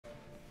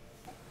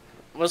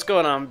What's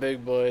going on,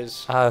 big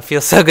boys? It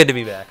feels so good to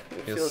be back.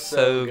 It feels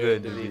so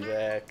good to be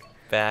back.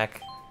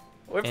 Back.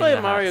 We're in playing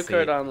the Mario hot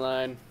Kart seat.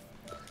 Online.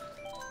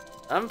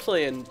 I'm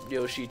playing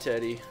Yoshi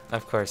Teddy.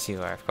 Of course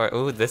you are. Of course.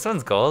 Ooh, this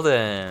one's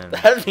golden.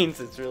 That means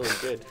it's really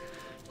good.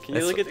 Can you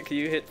This look at? Can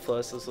you hit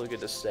plus? Let's look at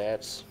the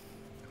stats.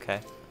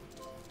 Okay.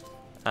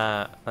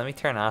 Let me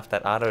turn off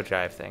that auto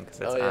drive thing because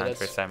it's Oh, yeah, on that's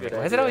for some a good reason.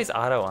 Why is it idea. always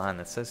auto on?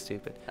 That's so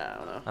stupid. I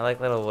don't know. I like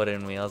little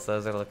wooden wheels.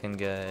 Those are looking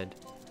good.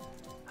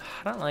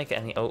 I don't like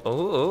any.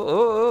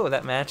 Oh,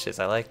 that matches.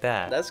 I like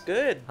that. That's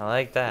good. I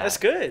like that. That's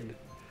good.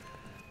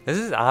 This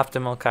is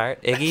optimal kart.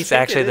 Iggy's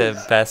think actually it the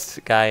is.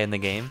 best guy in the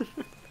game.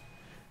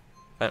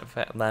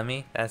 But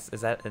Lemmy, is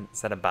that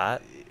a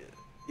bot?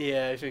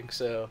 Yeah, I think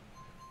so.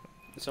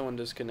 Someone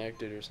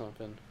disconnected or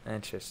something.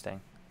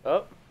 Interesting.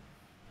 Oh.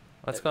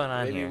 What's going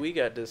on Maybe here? we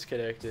got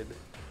disconnected.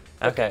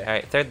 Okay, Okay. all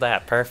right, third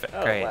lap, perfect,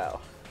 Oh great. wow.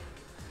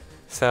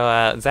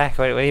 So, Zach,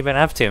 what have you been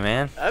up to,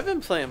 man? I've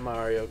been playing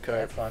Mario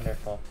Kart.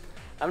 wonderful.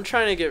 I'm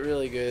trying to get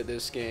really good at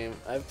this game.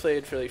 I've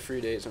played for like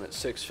 3 days. I'm at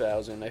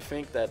 6,000. I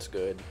think that's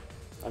good.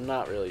 I'm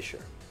not really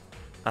sure.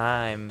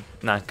 I'm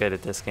not good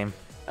at this game.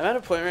 I'm at a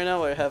point right now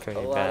where I have Pretty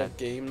a lot bad. of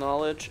game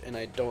knowledge and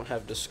I don't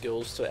have the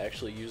skills to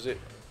actually use it.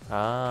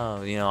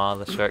 Oh, you know all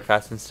the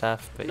shortcuts and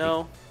stuff. But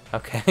No,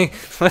 Okay.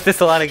 What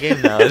does a lot of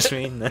game knowledge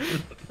mean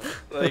then?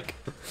 like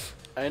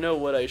I know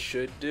what I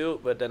should do,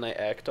 but then I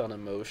act on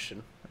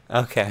emotion.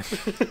 Okay.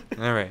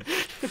 All right.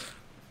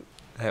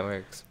 That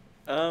works.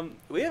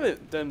 We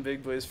haven't done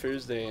Big Boys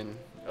Thursday in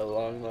a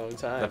long, long The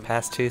time.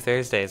 past 2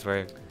 Thursdays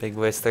were Big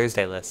Boys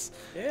Thursday lists.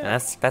 And Yeah.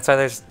 that's why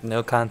there's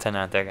no content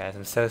out there, guys.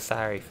 I'm so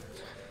sorry.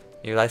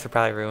 Your lives are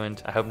probably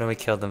ruined. I hope nobody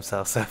killed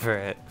themselves over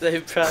it.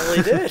 They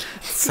probably did.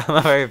 Some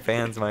of our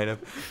fans might have.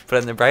 But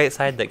on the bright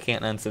side, they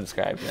can't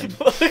unsubscribe then.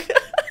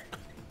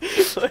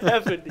 What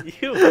happened to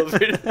you over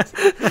this?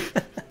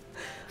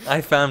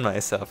 I found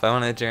myself. I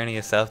went on a journey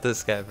of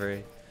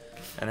self-discovery.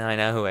 And now I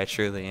know who I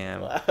truly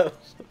am. Wow.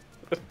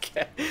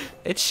 Okay.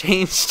 It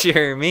changed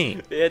your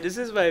me. Yeah, this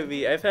is my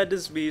me. I've had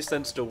this me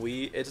since the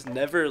Wii. It's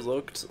never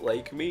looked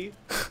like me.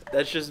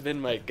 That's just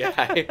been my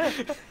guy.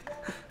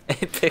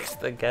 It picked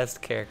the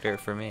guest character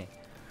for me.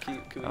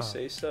 Can we Oh.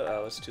 say so?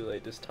 Oh, it's too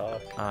late. Just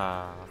talk.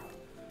 Ah.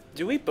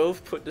 Do we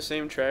both put the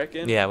same track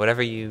in? Yeah,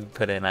 whatever you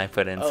put in, I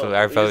put in. Oh, So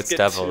our we just votes get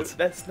doubled. two-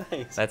 That's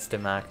nice. That's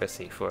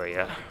democracy for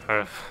you.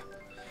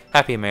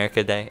 Happy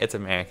America Day. It's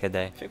America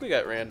Day. I think we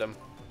got random.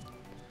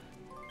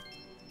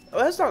 Oh,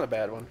 that's not a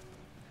bad one.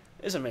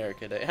 It's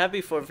America Day. Happy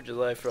 4th of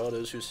July for all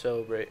those who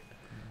celebrate.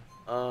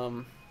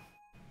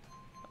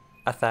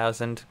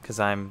 1,000, because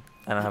I don't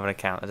have an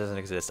account. It doesn't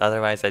exist.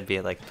 Otherwise, I'd be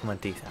at like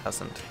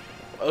 20,000.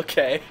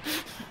 Okay.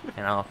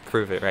 And I'll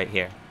prove it right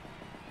here.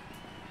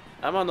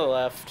 I'm on the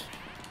left.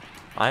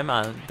 I'm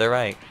on the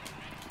right.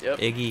 Yep.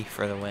 Iggy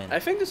for the win. I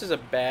think this is a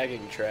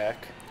bagging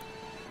track.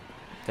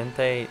 Didn't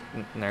they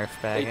nerf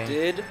bagging?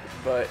 They did,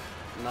 but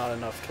not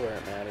enough to where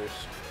it matters.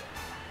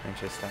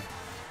 Interesting.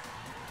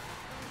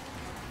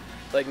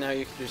 Like now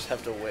you just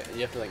have to wait.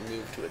 You have to like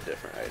move to a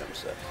different item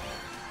set.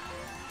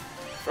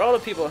 For all the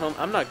people at home,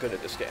 I'm not good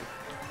at this game.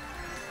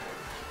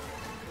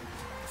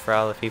 For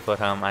all the people at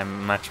home,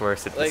 I'm much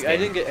worse at this Like game. I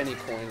didn't get any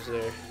coins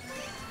there.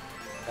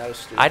 That was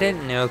stupid. I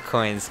didn't know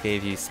coins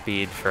gave you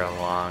speed for a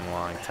long,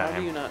 long How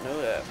do you time. not know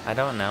that? I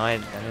don't know. I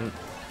didn't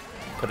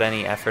put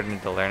any effort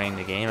into learning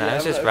the game. I Yeah,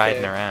 was just okay.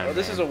 riding around. Well,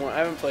 this man. is I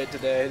haven't played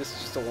today. This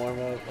is just a warm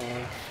up.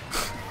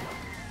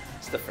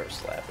 It's the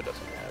first lap. It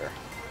doesn't matter.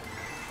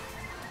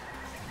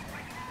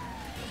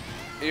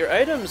 Your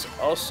items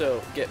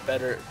also get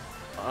better,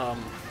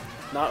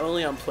 not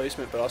only on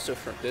placement but also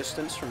from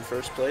distance from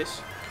first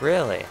place.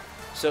 Really?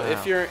 So Wow.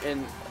 if you're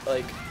in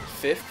like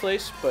 5th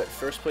place, but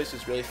first place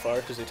is really far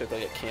because they took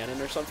like a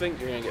cannon or something,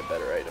 you're gonna get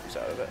better items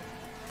out of it.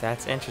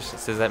 That's interesting.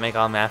 So does that make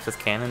all maps with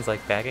cannons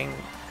like bagging?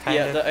 Kind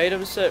Yeah, of? the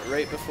item set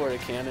right before the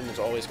cannon is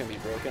always gonna be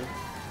broken.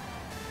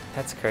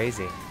 That's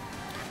crazy.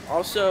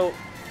 Also,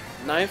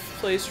 9th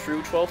place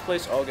through 12th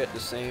place all get the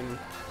same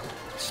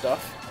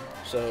stuff,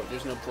 so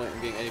there's no point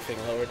in being anything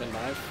lower than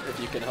 9th if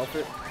you can help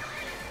it.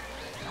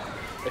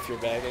 If you're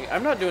bagging.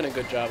 I'm not doing a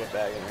good job of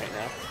bagging right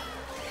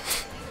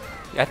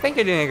now. I think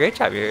you're doing a great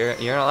job. You're in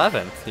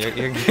 11th. You're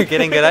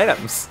getting good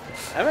items.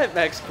 I'm at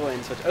max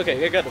coins.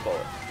 Okay, I got the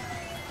bullet.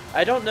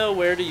 I don't know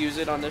where to use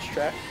it on this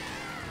track.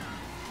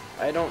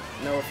 I don't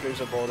know if there's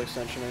a bullet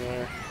extension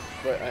anywhere,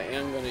 but I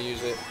am going to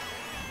use it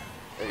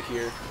right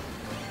here.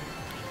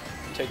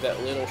 Take that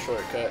little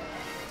shortcut.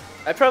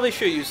 I probably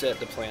should use that at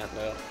the plant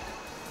though,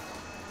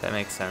 That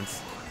makes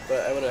sense. but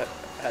I would have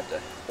had to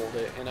hold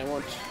it, and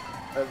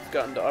I've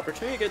gotten the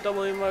opportunity to get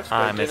double aim box, but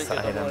Ah, I I missed didn't the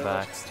get double item aim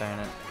box. box. Darn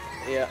it.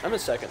 Yeah, I'm in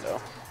 2nd though.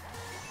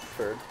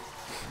 3rd.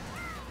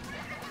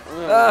 I'm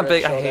gonna Ah, red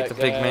big. I shell hate that the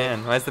big guy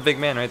man. Why is the big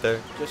man right there?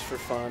 just for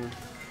fun.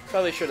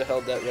 Probably should have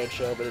held that red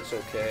shell, but it's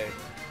okay.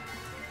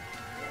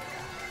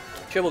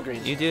 Triple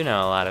greens. You do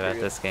know a lot about Here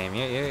you this game.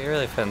 You're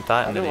really putting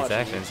thought I've into been these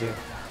watching actions.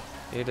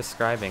 YouTube. You're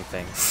describing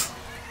things.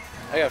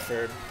 I got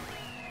 3rd.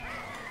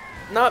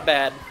 Not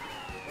bad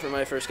for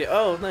my first game.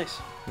 Oh, nice.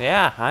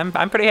 Yeah, I'm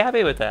pretty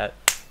happy with that.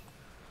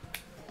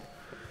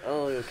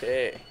 Oh,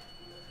 okay.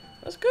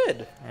 That's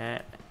good.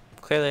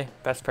 Clearly,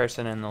 best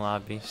person in the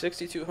lobby.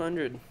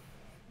 6,200.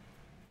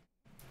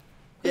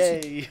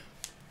 Yay.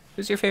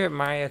 Who's your favorite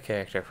Mario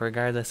character,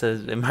 regardless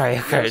of the Mario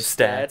Kart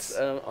stats?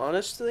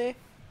 Honestly,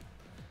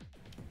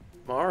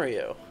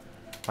 Mario.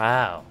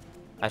 Wow.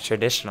 A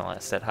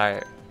traditionalist at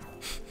heart.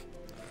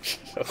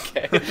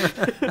 Okay.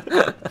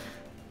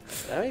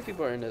 How many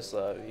people are in this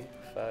lobby?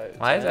 5.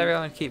 Why 10, does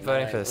everyone keep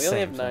voting 9. for the We same only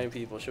have thing? 9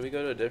 people. Should we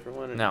go to a different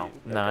one? Or No,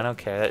 do you- no, I okay. don't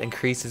care. That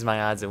increases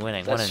my odds of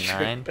winning. That's 1 in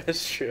true. 9.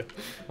 That's true.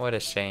 What a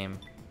shame.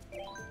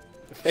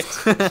 Thanks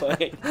for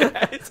playing,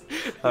 guys.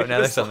 Oh, now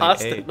there's only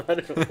lost 8.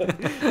 another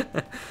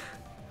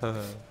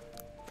one.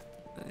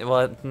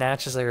 Well, now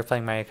it's just like we're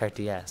playing Mario Kart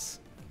DS.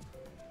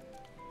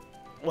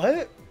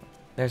 What?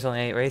 There's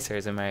only 8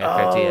 racers in Mario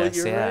Kart DS.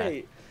 You're yeah.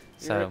 right.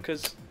 So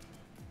Because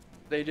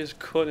they just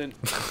couldn't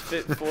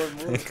fit 4 more.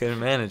 they couldn't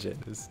manage it.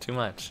 It was too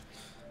much.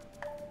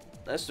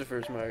 That's the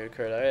first Mario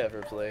Kart I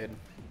ever played.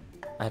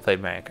 I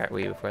played Mario Kart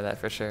Wii before that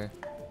for sure.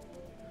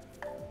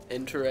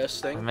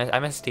 Interesting. I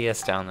miss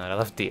DS download. I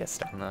love DS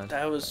download.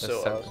 That was so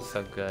awesome.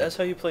 So good. That's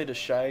how you played a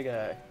Shy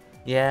Guy.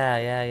 Yeah.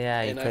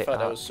 And I thought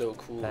that was so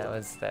cool. That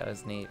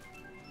was neat.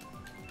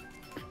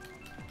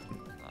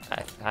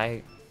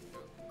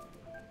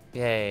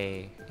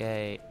 Yay.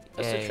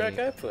 That's the track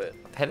I put.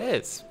 That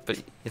is,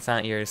 but it's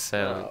not yours,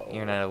 so No.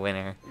 you're not a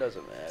winner.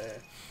 Doesn't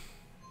matter.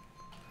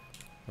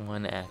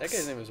 1x. That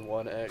guy's name is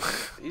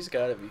 1X. He's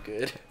gotta be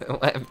good.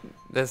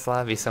 This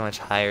lobby's so much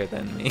higher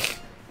than me.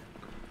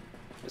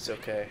 It's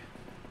okay.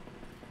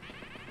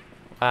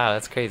 Wow,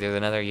 that's crazy. There's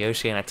another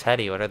Yoshi and a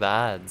Teddy. What are the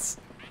odds?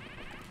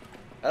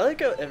 I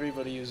like how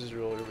everybody uses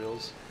roller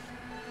wheels.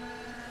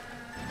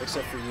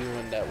 Except for you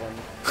and that one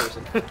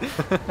person.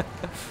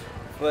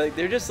 Like,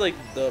 they're just like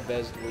the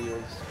best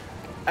wheels.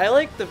 I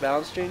like the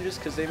balance changes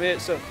because they made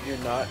it so you're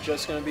not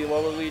just going to be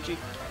Waluigi.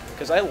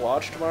 Because I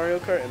watched Mario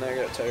Kart and I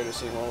got tired of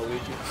seeing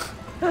Waluigi.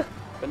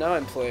 But now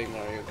I'm playing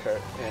Mario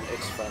Kart and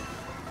it's fun.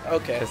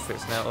 Okay. Because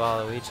there's no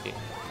Waluigi.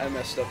 I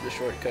messed up the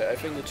shortcut. I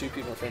think the 2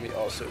 people in front of me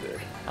also did.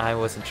 I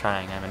wasn't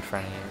trying. I'm in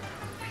front of you.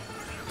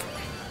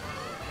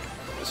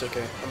 It's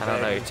okay. I don't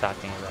know what you're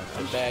talking about.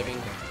 I'm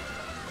bagging.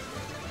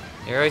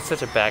 You're always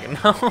such a bag.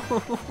 No.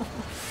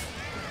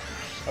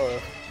 Hello.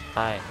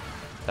 Hi.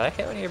 Did I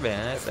hit one of your I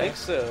bananas think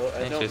so. I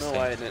don't know Interesting.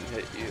 why I didn't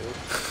hit you.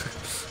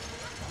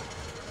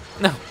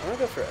 No. I'm gonna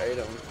go for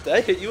item. Did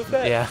I hit you with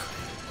that? Yeah.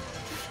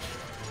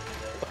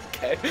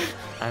 Okay.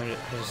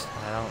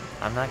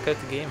 I'm not good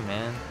at the game,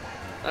 man.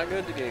 Not good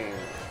at the game.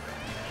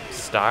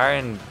 Star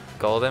and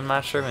golden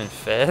mushroom in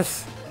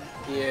 5th?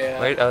 Yeah.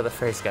 Wait, oh, the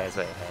first guy's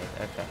way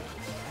ahead. Okay.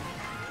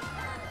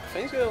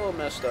 Things get a little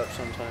messed up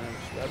sometimes.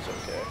 That's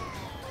okay.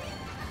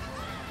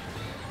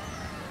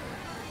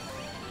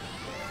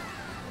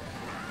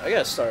 I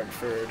gotta start in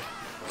 3rd.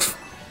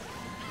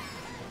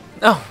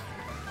 No!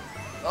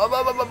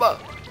 Oh,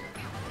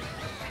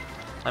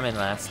 I'm in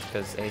last,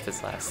 because 8th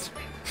is last.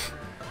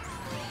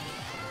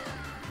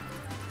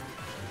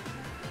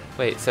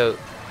 Wait, so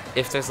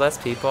if there's less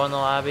people in the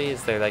lobby,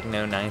 is there like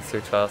no 9th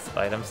through 12th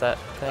item set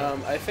thing?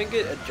 I think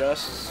it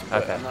adjusts,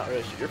 but Okay. I'm not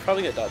really sure. You're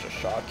probably gonna dodge a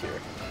shock here,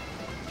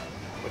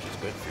 which is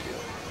good for you.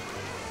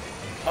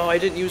 Oh, I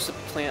didn't use the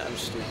plant. I'm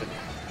stupid.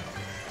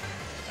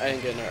 I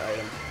didn't get another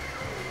item.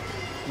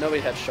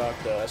 Nobody had shock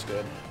though. That's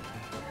good.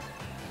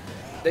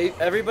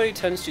 Everybody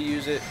tends to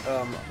use it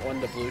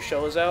when the blue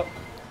shell is out.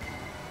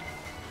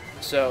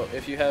 So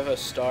if you have a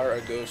star,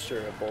 a ghost,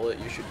 or a bullet,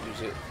 you should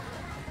use it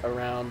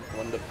around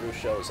when the blue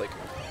shell is like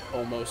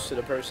almost to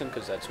the person,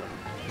 because that's when.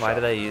 Why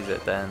did I use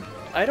it then?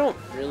 I don't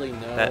really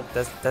know.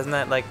 Doesn't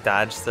that like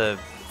dodge the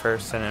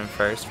person in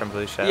first from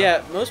blue shell?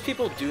 Yeah, most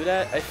people do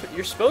that.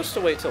 You're supposed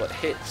to wait till it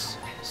hits,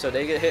 so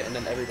they get hit and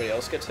then everybody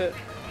else gets hit.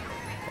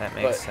 That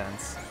makes but-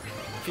 sense.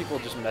 People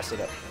just mess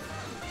it up.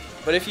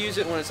 But if you use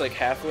it when it's like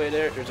halfway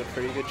there, there's a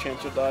pretty good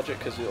chance you'll dodge it,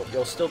 because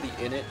you'll still be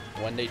in it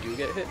when they do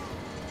get hit.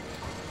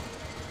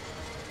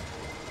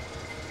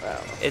 I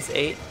don't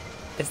know.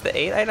 Is the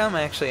 8 item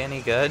actually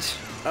any good?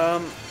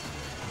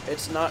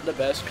 It's not the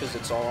best because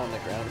it's all on the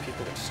ground.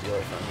 People can steal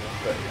it from you.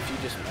 But if you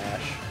just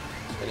mash,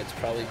 then it's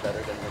probably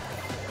better than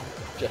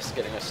just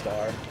getting a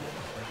star.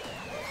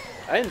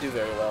 I didn't do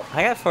very well.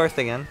 I got 4th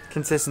again.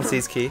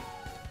 Consistency's key.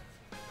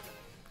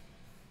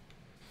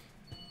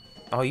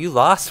 Oh, you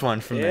lost one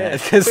from Yeah.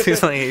 that because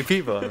there's only 8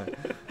 people in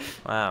it.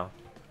 Wow.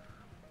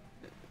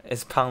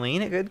 Is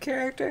Pauline a good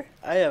character?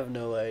 I have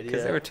no idea.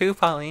 Because there were 2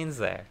 Paulines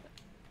there.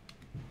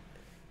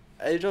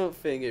 I don't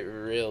think it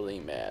really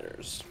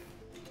matters.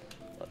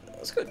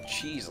 Let's go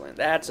Cheeseland.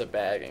 That's a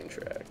bagging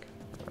track.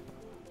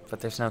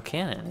 But there's no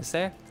cannon, is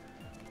there?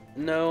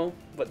 No,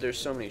 but there's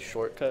so many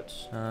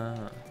shortcuts.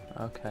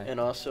 Okay. And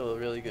also a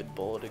really good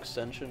bullet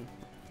extension.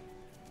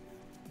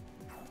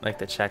 Like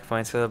the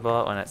checkpoints for the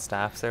bullet when it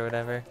stops or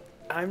whatever?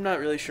 I'm not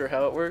really sure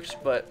how it works,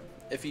 but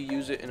if you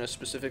use it in a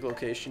specific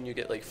location, you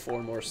get like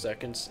 4 more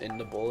seconds in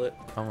the bullet.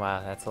 Oh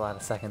wow, that's a lot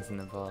of seconds in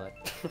the bullet.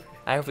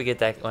 I hope we get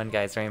that one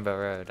guy's Rainbow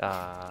Road.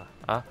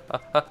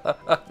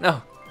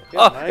 No. Yeah,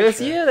 Oh, it was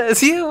nice you. try. That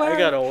was you. I Wow.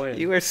 gotta win.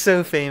 You are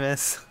so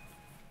famous.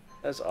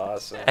 That's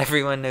awesome.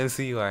 Everyone knows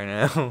who you are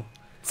now.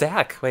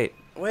 Zach, wait.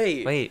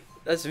 Wait. Wait.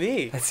 That's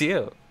me. That's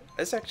you.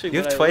 That's actually You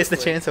what have I twice the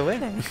look chance of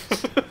winning.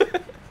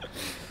 like.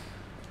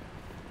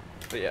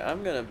 But yeah,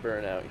 I'm gonna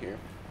burn out here.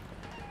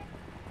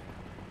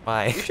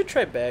 Why? You should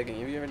try bagging.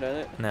 Have you ever done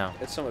it? No.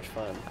 It's so much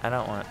fun. I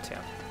don't want to.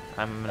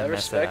 I'm gonna I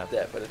mess it up. respect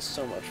that, but it's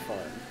so much fun.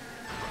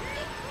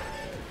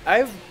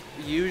 I'm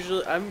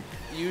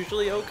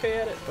usually okay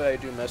at it, but I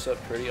do mess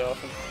up pretty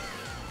often.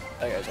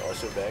 That guy's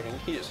also bagging.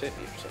 He just hit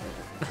me for some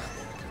reason.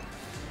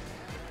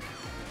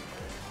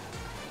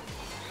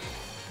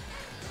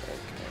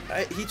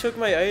 Okay. He took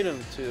my item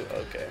too.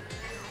 Okay.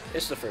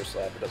 It's the first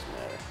lap. It doesn't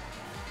matter.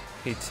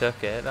 He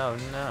took it. Oh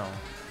no.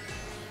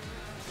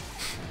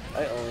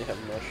 I only have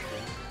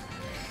mushroom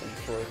and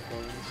 4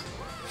 coins.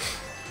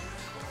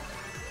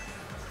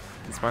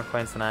 It's more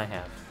coins than I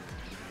have.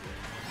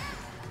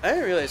 I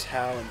didn't realize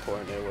how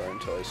important they were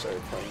until I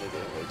started playing the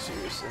game, like,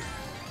 seriously.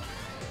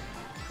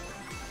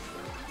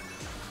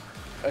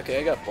 Okay,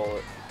 I got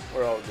bullet.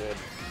 We're all good.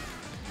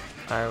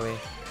 Are we?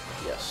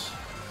 Yes.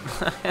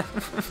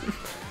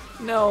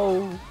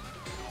 No.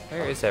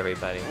 Where is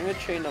everybody? I'm gonna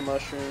chain the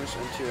mushrooms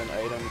into an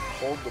item,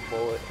 hold the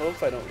bullet,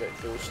 hope I don't get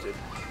ghosted.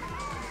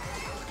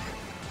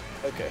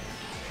 Okay,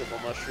 triple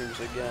mushrooms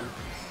again.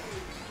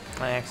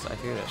 I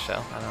accidentally threw that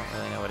shell. I don't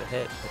really know what it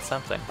hit. It's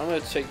something. I'm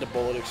gonna take the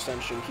bullet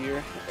extension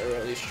here, or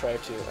at least try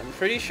to. I'm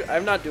pretty sure,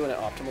 I'm not doing it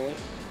optimally,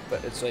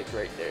 but it's like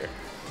right there.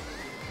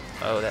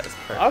 Oh, that was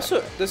perfect.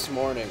 Also, this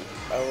morning,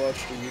 I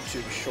watched a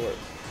YouTube short,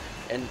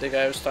 and the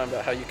guy was talking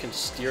about how you can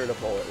steer the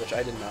bullet, which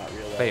I did not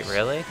realize. Wait,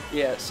 really?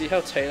 Yeah, see how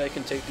tight I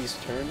can take these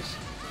turns?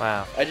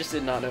 Wow. I just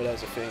did not know that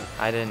was a thing.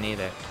 I didn't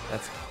either.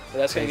 But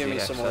That's gonna give crazy,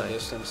 me some more actually.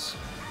 distance.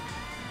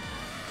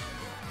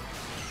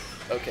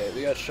 Okay,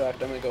 we got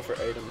shocked. I'm gonna go for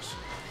items.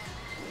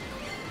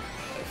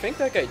 I think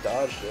that guy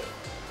dodged it.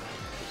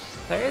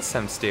 There is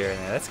some steer in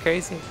there. That's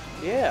crazy.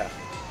 Yeah.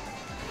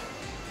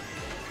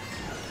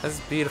 This is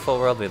a beautiful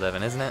world we live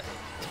in, isn't it?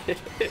 It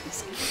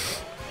is.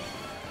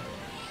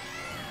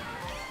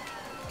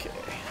 Okay,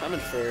 I'm in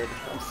third.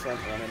 I'm front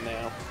running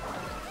now.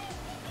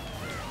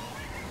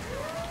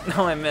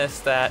 No, I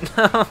missed that.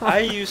 I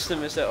used to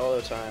miss that all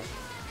the time.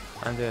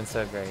 I'm doing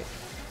so great.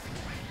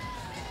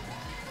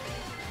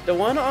 The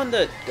one on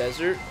the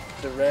desert,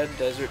 the red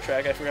desert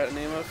track I forgot the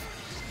name of,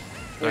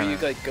 where you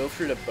like go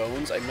through the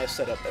bones, I mess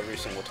that up every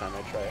single time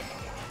I try it.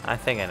 I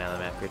think I know the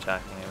map you're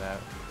talking about.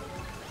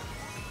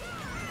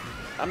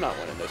 I'm not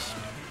winning this.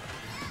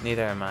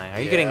 Neither am I. Are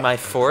you Yeah. getting my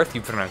 4th?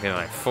 You put on getting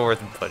my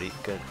 4th, buddy.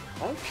 Good.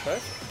 I'll try.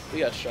 We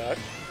got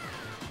shocked.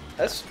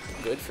 That's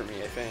good for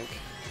me, I think.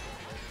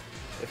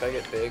 If I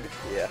get big,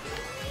 yeah.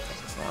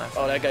 That's the last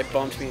Oh, one. that guy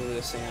bumped me into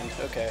the sand.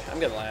 Okay, I'm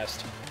getting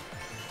last.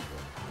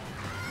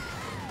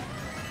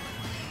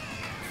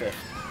 5th.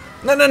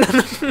 No, no, no, no.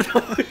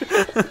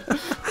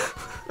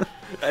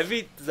 I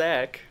beat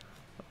Zach.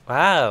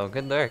 Wow,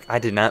 good work. I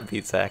did not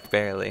beat Zach,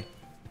 barely.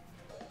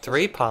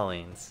 3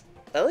 Paulines.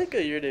 I like how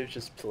your name's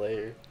just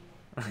player.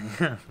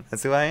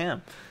 That's who I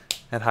am.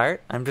 At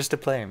heart, I'm just a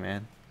player,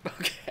 man.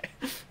 Okay.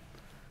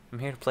 I'm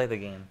here to play the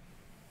game.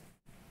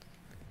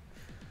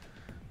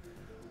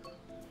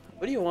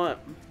 What do you want?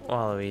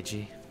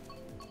 Waluigi.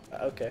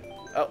 Okay.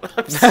 Oh,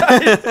 I'm sorry.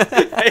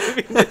 I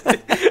mean,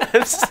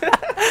 I'm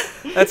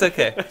sorry. That's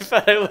okay. I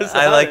thought I was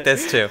I on like it.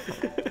 this too.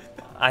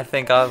 I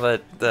think all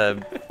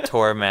the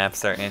tour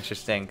maps are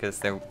interesting because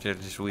they're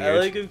just weird. I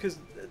like him because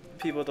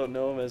people don't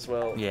know him as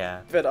well.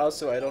 Yeah. But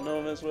also, I don't know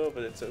him as well,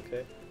 but it's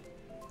okay.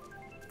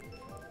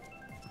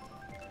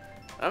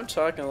 I'm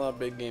talking a lot of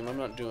big game. I'm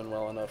not doing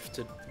well enough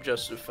to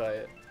justify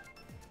it.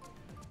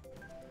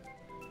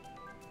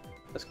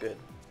 That's good.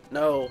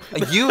 No.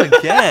 You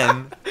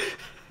again?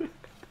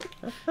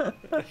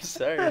 I'm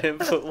sorry, I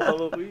didn't put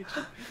Waluigi.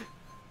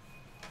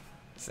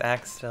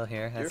 Zach's still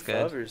here. That's Your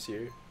good. father's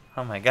here.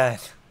 Oh my god.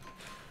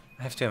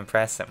 I have to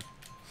impress him.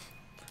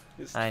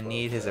 He's I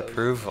need his 12,000.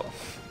 approval.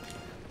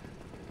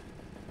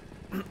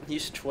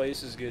 He's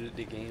twice as good at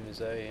the game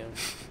as I am.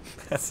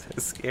 That's so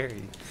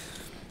scary.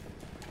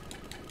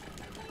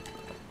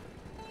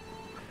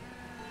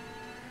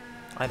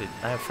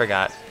 I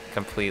forgot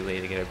completely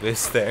to get a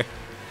boost there.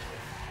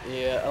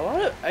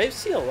 Yeah, I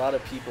see a lot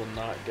of people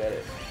not get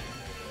it,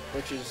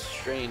 which is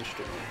strange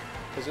to me,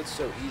 because it's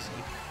so easy.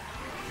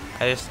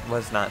 I just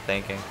was not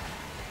thinking.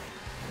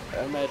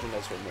 I imagine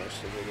that's what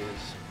most of it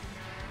is.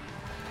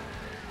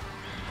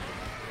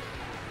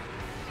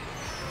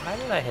 How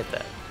did I hit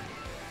that?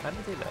 How did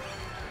I do that?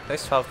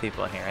 There's 12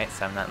 people in here, right?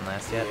 So I'm not in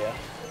last yet? Yeah,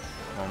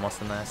 I'm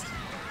almost in last.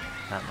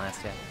 Not in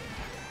last yet.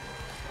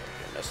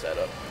 I messed that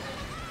up.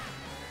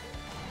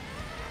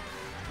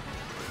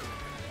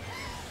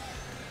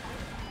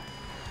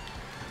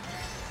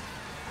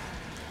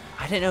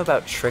 I didn't know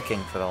about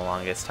tricking for the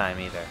longest time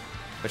either,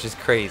 which is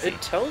crazy.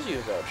 It tells you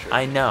about your.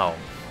 I know.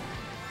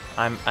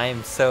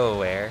 I'm so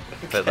aware,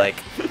 but like,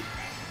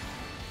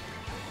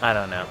 I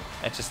don't know.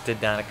 It just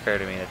did not occur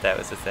to me that that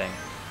was a thing.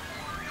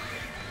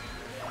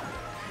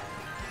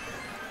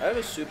 I have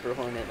a super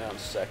horn right now in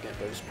second,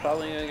 but it's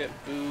probably gonna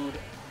get booed.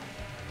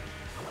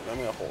 I'm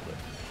gonna hold it.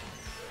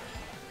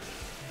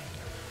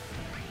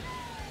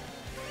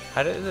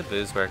 How do the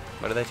boos work?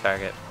 What do they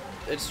target?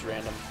 It's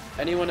random.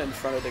 Anyone in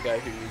front of the guy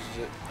who uses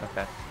it.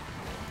 Okay.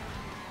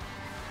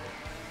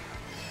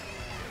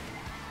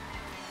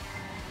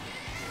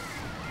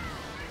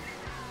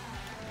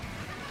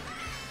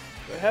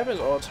 It happens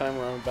all the time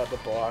where I'm about to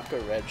block a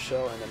red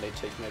shell and then they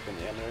take my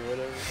banana or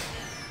whatever.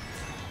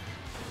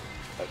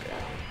 Okay.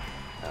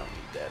 I don't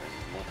need that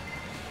anymore.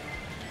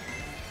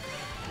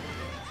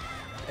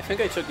 I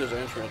think I took those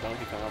orange from a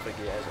Donkey Kong off like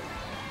he hasn't.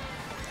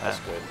 That's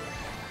good.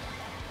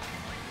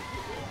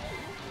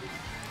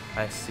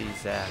 I see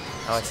Zach.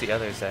 Oh, I see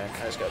other Zach.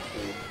 I just got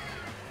blue.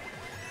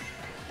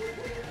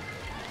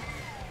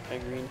 I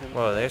green him.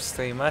 Whoa, there's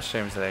 3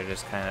 mushrooms that are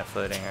just kind of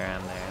floating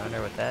around there. I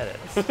wonder what that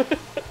is.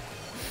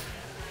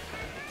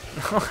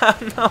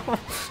 No.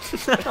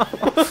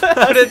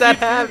 How did that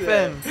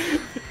happen?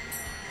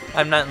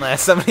 I'm not in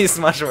last. Somebody's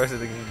much worse at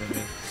the game than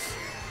me.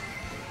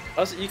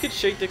 Also, you could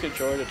shake the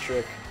controller to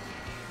trick,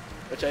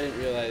 which I didn't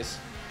realize.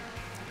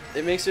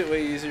 It makes it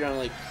way easier on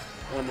like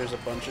when there's a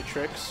bunch of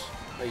tricks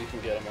that you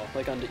can get them all,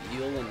 like on the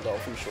eel and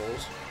dolphin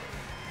shoals.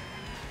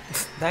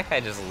 That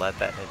guy just let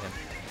that hit him.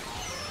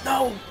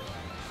 No!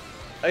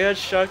 I got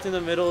shocked in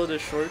the middle of the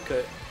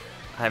shortcut.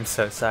 I'm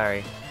so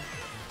sorry.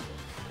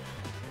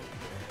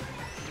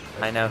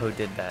 I know who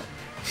did that.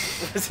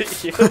 Was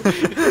it you?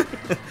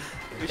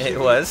 It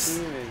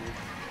was.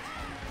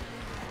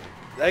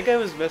 That guy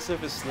was messing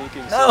up his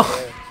sneaking No. so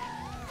bad.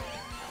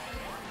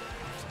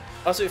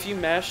 Also, if you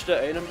mash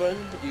the item button,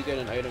 you get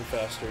an item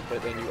faster,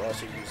 but then you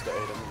also use the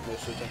item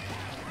most of the time.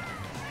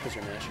 Because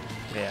you're mashing.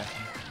 Yeah.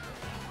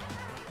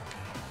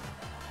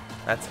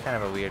 That's kind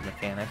of a weird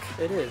mechanic.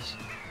 It is.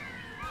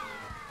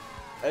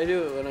 I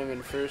do it when I'm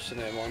in first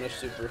and I want a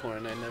super horn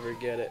and I never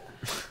get it.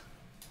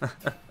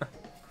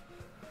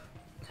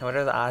 What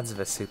are the odds of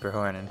a super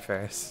horn in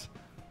first?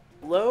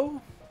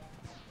 Low,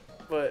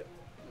 but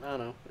I don't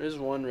know. There's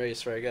one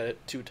race where I got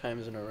it 2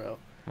 times in a row.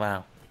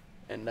 Wow.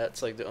 And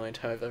that's like the only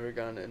time I've ever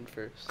gone in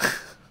first.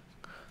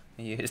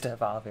 You used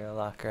up all of your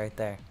luck right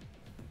there.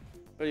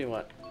 What do you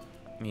want?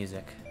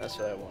 Music. That's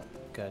what I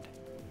want. Good.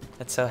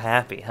 That's so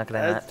happy. How could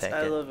I not take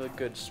I it? love a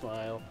good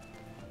smile.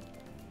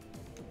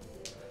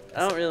 I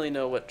don't really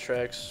know what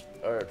tracks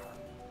are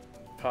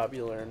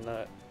popular and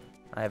not.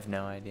 I have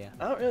no idea.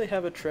 I don't really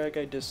have a track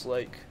I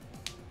dislike.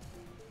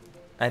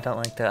 I don't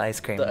like the ice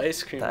cream. The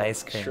ice cream. The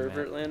ice cream.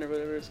 Sherbet Land or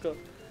whatever it's called.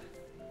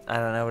 I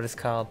don't know what it's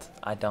called.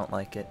 I don't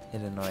like it.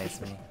 It annoys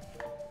me.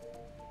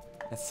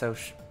 It's so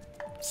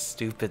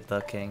stupid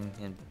looking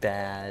and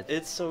bad.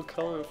 It's so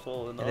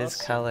colorful and It awesome. is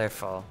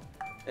colorful.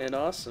 And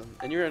awesome.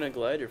 And you're in a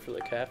glider for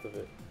like half of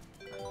it.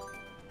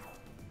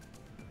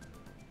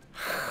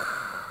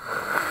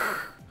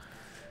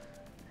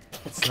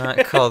 It's not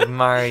called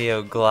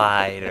Mario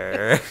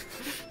Glider.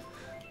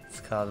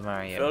 It's called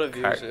Mario For all the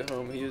viewers Kart. at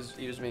home, he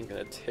was making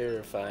a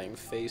terrifying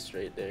face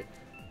right there.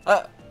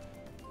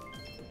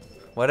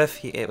 What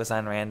if it was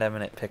on random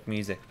and it picked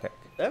music pick?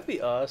 That'd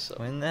be awesome.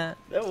 Wouldn't that?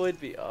 That would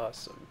be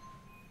awesome.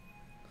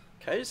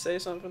 Can I just say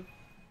something?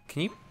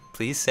 Can you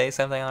please say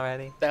something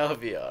already? That would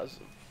be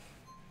awesome.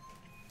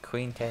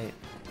 Queen Kate.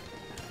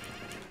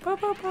 I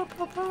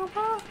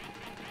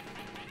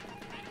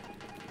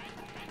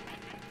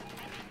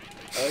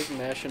like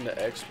mashing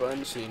the X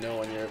button so you know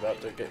when you're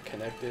about to get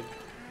connected.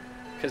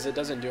 Because it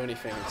doesn't do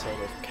anything until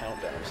the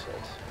countdown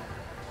starts.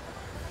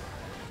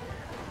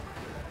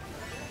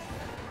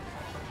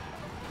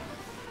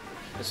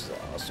 This is an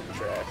awesome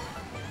track.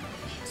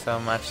 So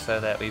much so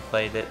that we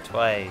played it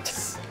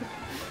twice.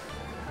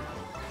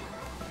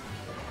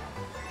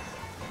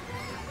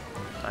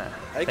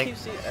 I keep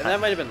seeing, and that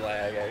might have been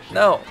lag actually.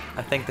 No,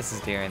 I think this is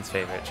Darren's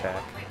favorite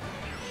track.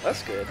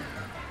 That's good.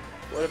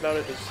 What about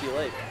it does he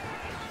like?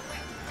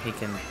 He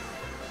can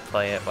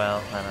play it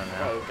well. I don't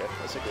Oh, know. okay.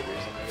 That's a good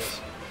reason, I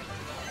guess.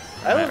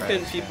 I I might love write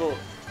hitting it down. people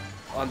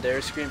on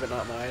their screen but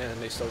not mine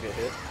and they still get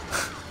hit.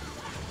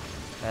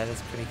 That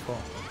is pretty cool.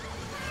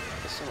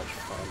 It's so much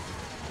fun.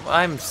 Well,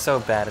 I'm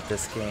so bad at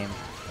this game.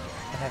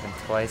 It happened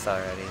twice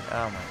already.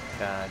 Oh my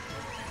god.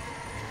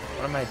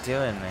 What am I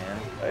doing, man?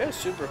 I got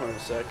Super Horn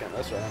second.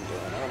 That's what I'm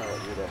doing. I don't know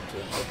what you're up to.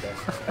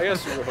 Okay. I got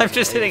Super Horn I'm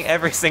just hitting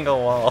every single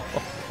wall.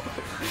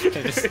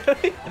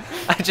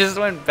 I just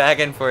went back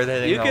and forth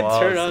hitting You the can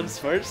walls. turn on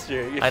Smart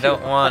Steering. if I you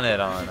don't want it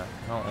on. I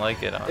don't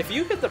like it on. If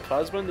you hit the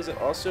pause button, does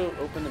it also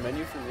open the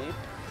menu for me?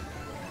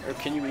 Or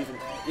can you even...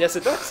 Yes,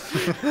 it does.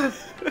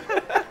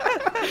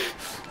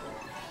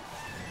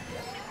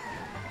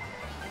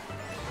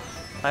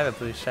 I have a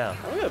blue shell.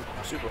 I'm gonna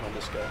Super Horn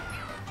this guy.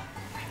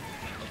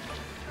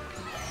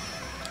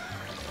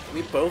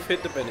 We both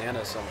hit the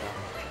banana somehow.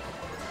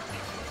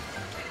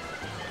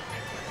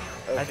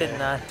 Okay. I did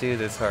not do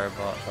this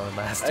horrible the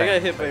last I time.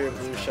 got hit by played your this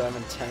blue game. shot. I'm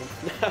in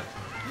 10th.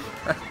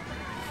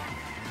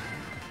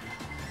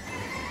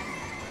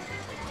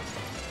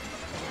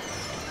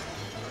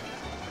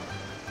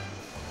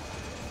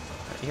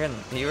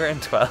 You were in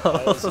I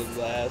was 12. in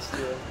last,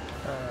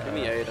 yeah. Give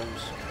me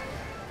items.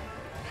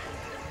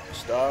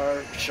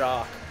 Star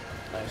Shock.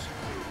 Nice.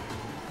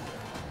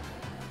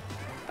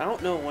 I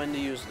don't know when to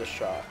use the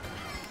shock.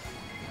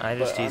 I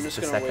just But I'm use it just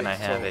the gonna second wait I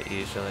have till it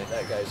usually.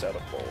 That guy's out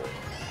of bullet.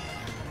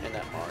 And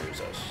that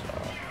Mario's out of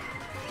stock.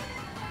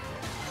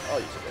 I'll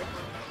use it there.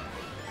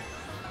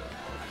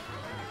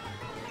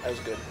 That was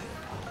good,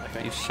 I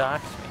think. You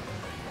shocked me.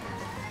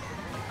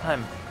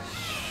 I'm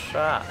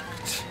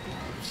shocked.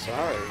 I'm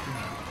sorry.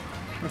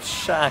 I'm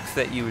shocked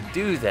that you would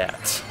do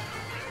that.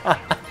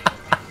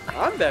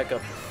 I'm back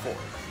up to 4.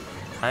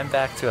 I'm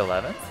back to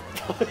 11th?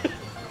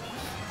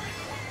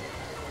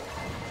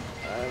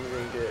 I'm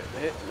gonna get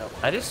hit. No.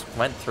 I just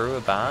went through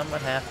a bomb.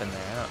 What happened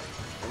there? I don't...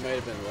 It might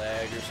have been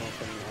lag or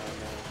something. I don't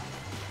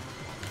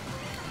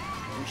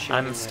know.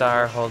 I'm a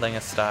star holding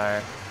a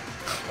star.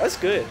 That's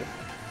good.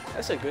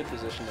 That's a good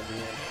position to be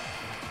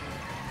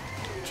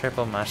in.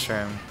 Triple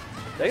mushroom.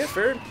 Did I get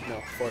 3rd?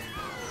 No, 4th.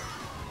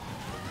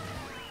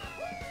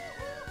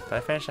 Did I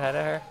finish ahead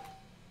of her?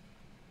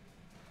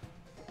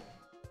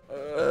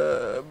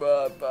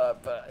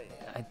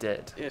 I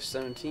did. Yeah,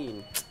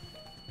 17.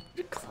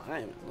 Good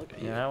climb. Look at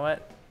you. You know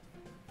what?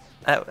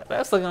 That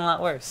was looking a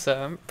lot worse, so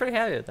I'm pretty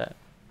happy with that.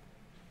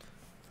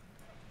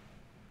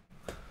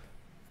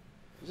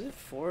 Is it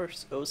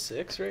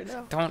 4:06 right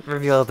now? Don't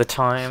reveal the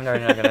time. They're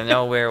not gonna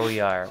know where we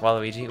are.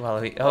 Waluigi,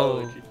 Waluigi.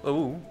 Oh,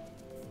 oh.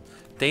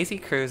 Daisy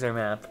Cruiser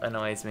map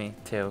annoys me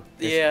too.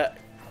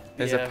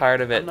 There's a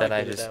part of it that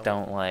I just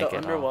don't like the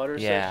at underwater all.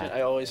 section,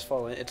 I always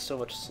fall in. It's so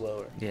much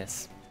slower.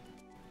 Yes.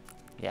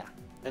 Yeah.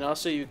 And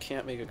also, you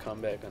can't make a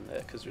comeback on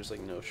that because there's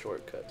like no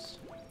shortcuts.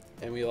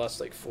 And we lost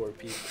like 4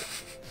 people.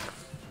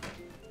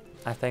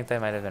 I think they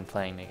might have been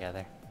playing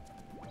together.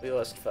 We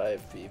lost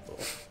 5 people.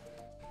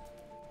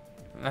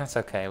 That's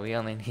okay. We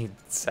only need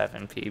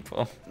 7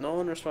 people. No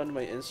one responded to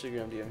my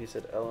Instagram DM. He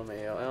said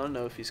LMAO. I don't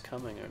know if he's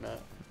coming or not.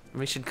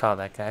 We should call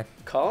that guy.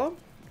 Call him?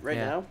 Right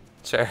Yeah. now?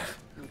 Sure.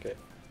 Okay.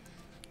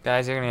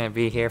 Guys, you're gonna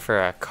be here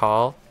for a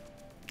call.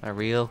 A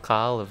real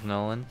call of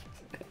Nolan.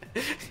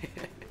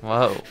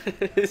 Whoa.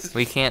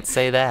 We can't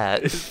say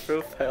that. His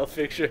profile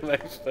picture of my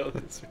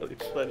phone is really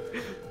funny.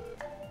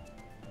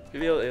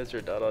 Maybe I'll answer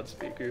it not on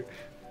speaker.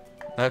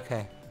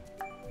 Okay.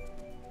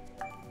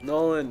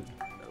 Nolan,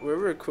 we're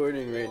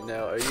recording right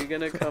now. Are you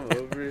gonna come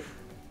over?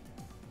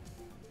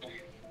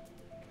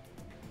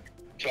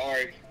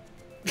 Sorry.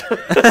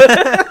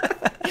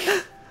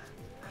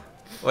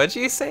 What'd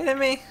you say to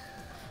me?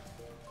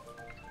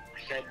 I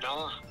said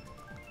nah.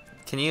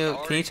 Can you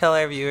Sorry. tell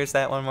our viewers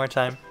that one more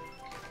time?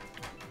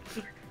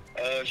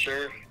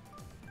 Sure.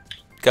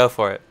 Go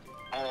for it.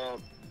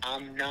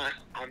 I'm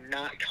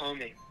not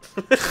coming.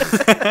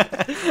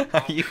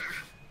 Are you?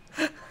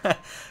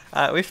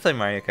 We should play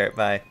Mario Kart.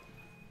 Bye.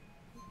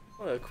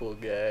 What a cool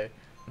guy.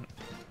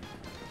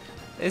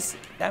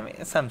 I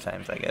mean,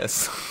 sometimes I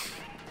guess.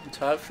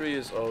 Top 3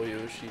 is all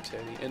Yoshi,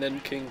 Teddy, and then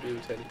King Boo,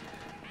 Teddy.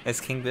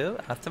 Is King Boo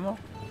optimal?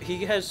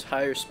 He has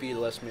higher speed,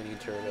 less mini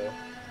turbo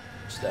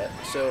stat.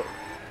 So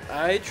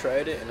I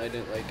tried it and I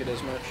didn't like it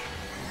as much,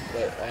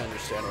 but I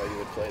understand why you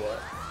would play that.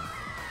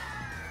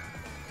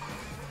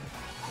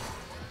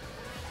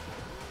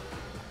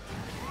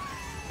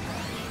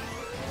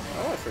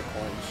 I went for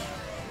coins.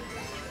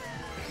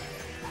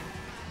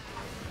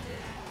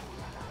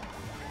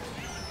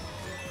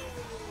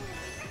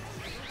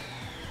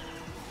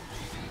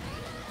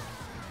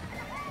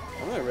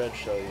 I'm gonna red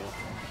shell you.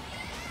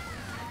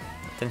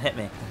 Didn't hit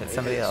me. It's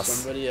somebody else.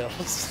 Somebody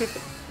else.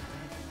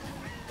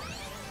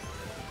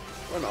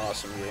 What an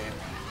awesome game.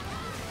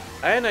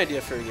 I had an idea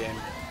for a game.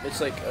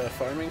 It's like a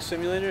farming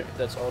simulator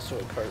that's also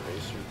a kart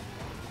racer.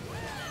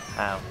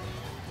 How?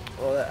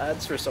 Well,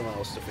 that's for someone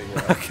else to figure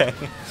out. Okay.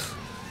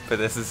 But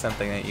this is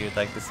something that you would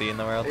like to see in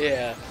the world?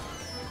 Yeah.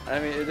 I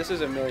mean, this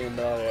is $1 million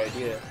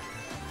idea.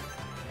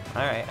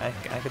 Alright,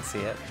 I could see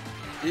it.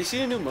 Did you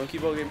see a new Monkey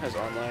Ball game has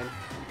online?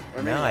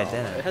 Or maybe No, I not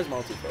didn't. online. It has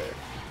multiplayer.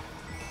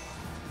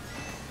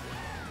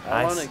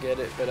 I want to get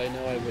it, but I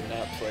know I would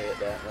not play it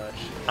that much.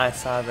 I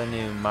saw the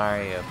new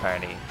Mario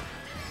Party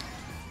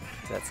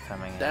that's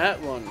coming out.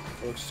 That one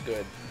looks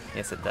good.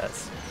 Yes, it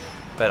does.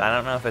 But I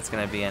don't know if it's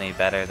going to be any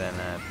better than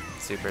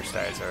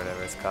Superstars or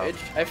whatever it's called.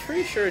 I'm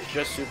pretty sure it's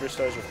just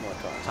Superstars with more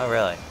content. Oh,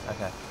 really?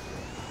 Okay.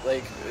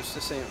 Like, it's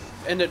the same.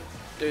 And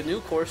the new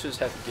courses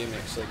have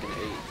gimmicks, like an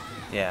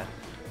 8. Yeah.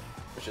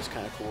 Which is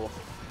kind of cool.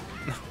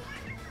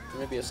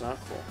 Maybe it's not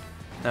cool.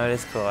 No, it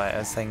is cool. I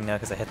was saying no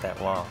because I hit that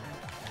wall.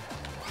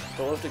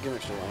 But what if the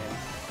gimmicks are lame?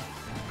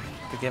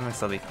 The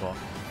gimmicks will be cool.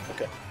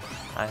 Okay.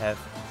 I have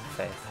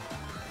faith.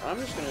 I'm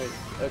just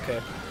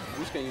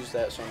gonna use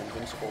that so I'm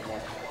invincible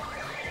more.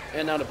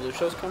 And now the blue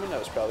shell's coming, that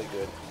was probably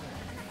good.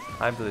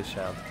 I blue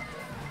shelled.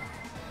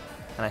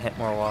 And I hit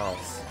more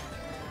walls.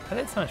 I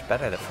did so much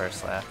better the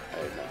first lap.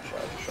 I did not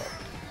charge a shot.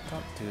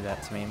 Don't do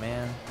that to me,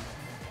 man.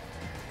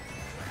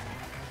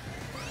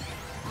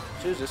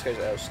 As soon as this guy's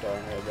out of star,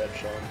 I'm gonna red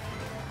shell him.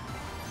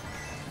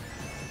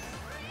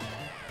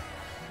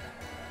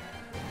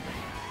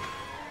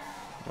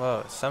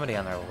 Whoa, somebody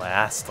on their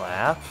last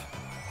lap?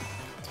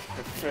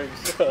 I think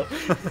so.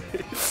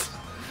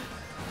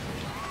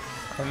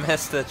 I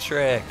missed the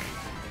trick.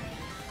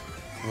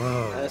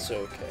 Whoa. That's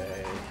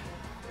okay.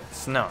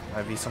 No,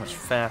 I'd be so much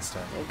faster.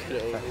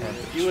 Okay,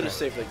 you would have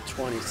saved like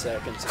 20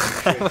 seconds.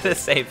 I would have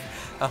saved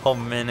a whole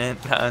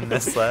minute on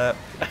this lap.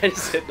 I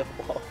just hit the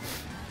wall.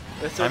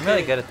 That's okay. I'm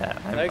really good at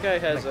that. That guy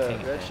has a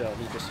red shell.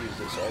 He just used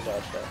it, so I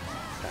dodged that.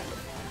 Kind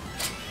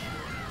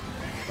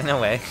of. In a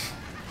way.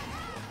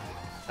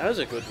 That was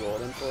a good roll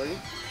then for you.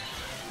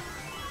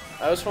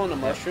 I was following a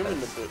mushroom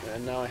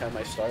and now I have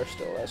my star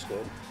still. That's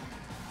good.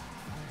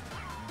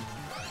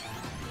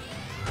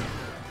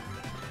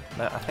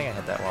 I think I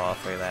hit that wall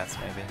 3 laps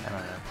maybe. I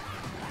don't know.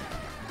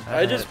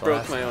 I just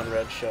broke my own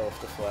red shell with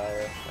the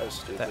flower. That was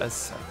stupid. That was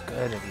so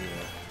good of you.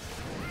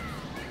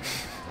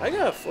 I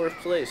got a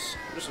 4th place.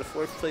 Just a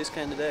 4th place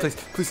kind of day.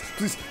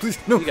 Please,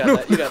 no, You got no.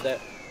 that. You got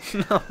that.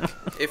 No.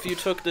 If you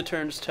took the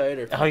turns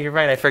tighter. Oh, you're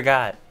right. I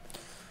forgot.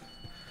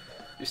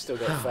 You still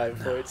got 5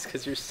 points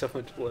because you're so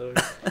much lower.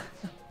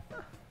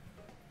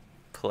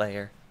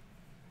 Player.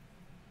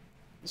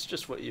 It's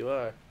just what you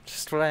are.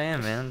 Just what I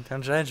am, man.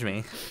 Don't judge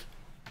me.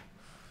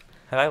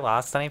 Have I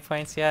lost any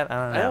points yet? I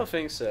don't know. I don't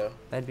think so.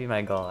 That'd be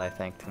my goal, I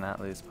think, to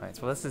not lose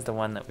points. Well, this is the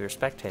one that we were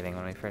spectating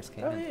when we first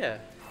came in. Oh, yeah.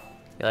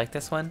 You like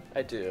this one?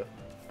 I do.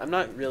 I'm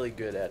not really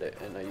good at it,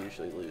 and I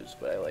usually lose,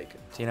 but I like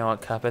it. Do you know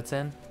what cup it's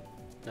in?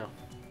 No.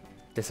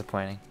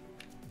 Disappointing.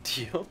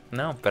 Do you?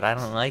 No, but I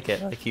don't like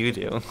it like you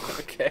do.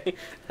 Okay.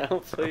 I'll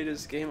play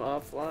this game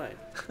offline.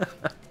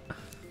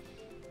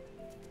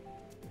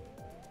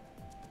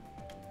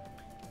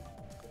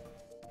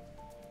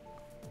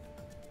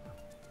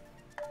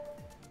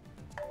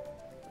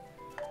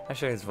 I'm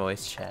sure it's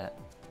voice chat.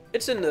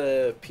 It's in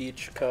the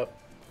Peach Cup.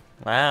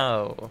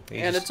 Wow.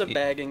 And it's a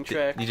bagging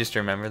track. You just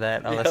remember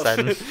that all of Yep. a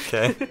sudden?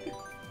 Okay.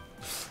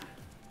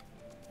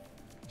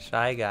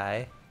 Shy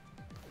Guy.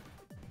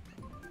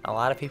 A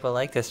lot of people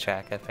like this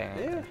track,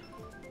 apparently. Yeah.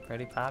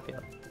 Pretty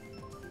popular.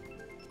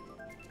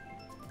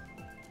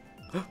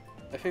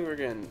 I think we're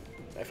getting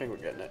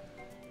it.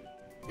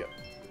 Yep.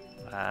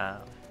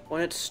 Wow.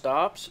 When it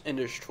stops and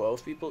there's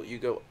 12 people, you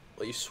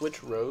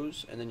switch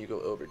rows and then you go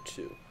over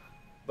 2.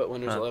 But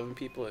when there's 11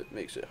 people, it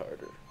makes it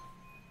harder.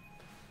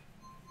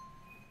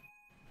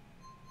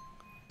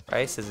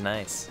 Rice is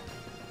nice.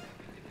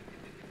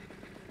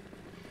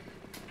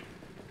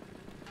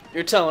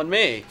 You're telling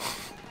me.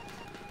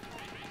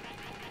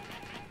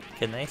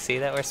 Can they see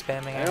that we're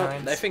spamming our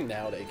horns? I think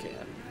now they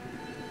can.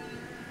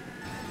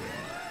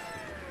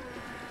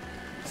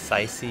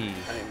 Spicy.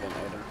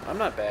 I'm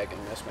not bagging,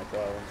 that's my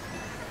problem.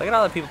 Look at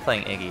all the people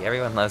playing Iggy.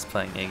 Everyone loves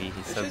playing Iggy.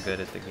 He's so good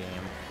at the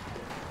game.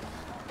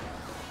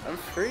 I'm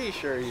pretty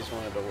sure he's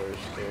one of the worst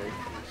characters,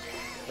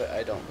 but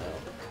I don't know.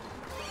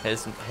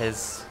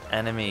 His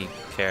enemy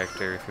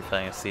character, if you're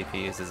playing with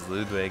CPUs, is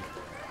Ludwig.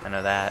 I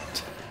know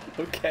that.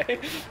 Okay.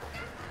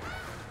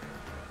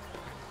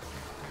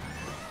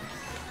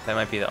 That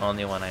might be the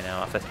only one I know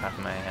off the top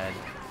of my head.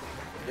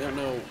 You don't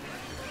know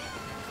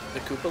the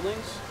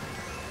Koopalings?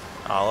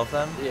 All of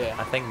them? Yeah.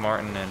 I think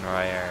Morton and Roy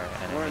are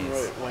enemies. Morton,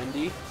 Roy,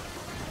 Wendy?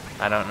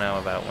 I don't know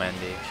about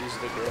Wendy. She's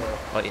the girl.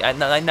 Well,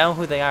 I know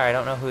who they are. I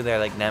don't know who their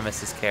like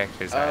nemesis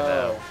characters are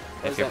though.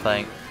 If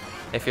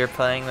you're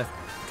playing with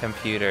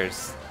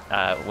computers,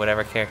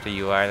 whatever character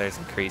you are, there's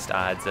increased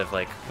odds of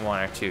like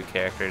 1 or 2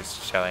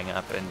 characters showing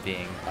up and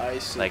being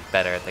like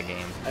better at the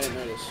game. I didn't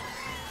notice.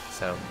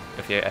 So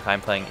if I'm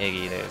playing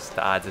Iggy,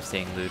 the odds of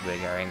seeing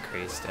Ludwig are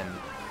increased, and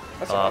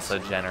they'll also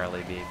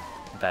generally be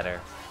better.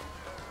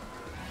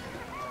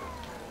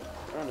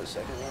 We're on the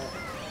second lap.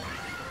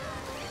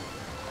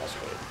 That's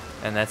great.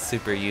 And that's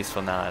super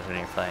useful knowledge when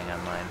you're playing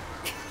online.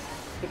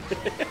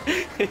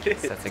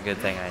 So that's a good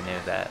thing I knew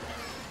that.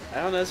 I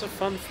don't know, that's a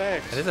fun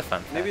fact. It is a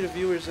fun fact. Maybe the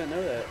viewers didn't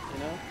know that, you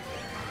know?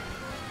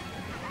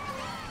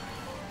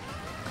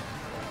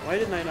 Why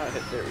didn't I not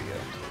hit? There we go.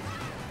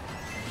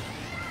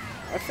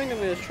 I think I'm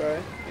gonna try.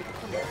 Make a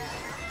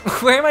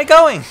comeback. Where am I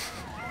going?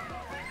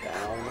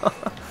 Down.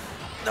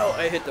 No,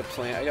 I hit the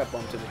plant. I got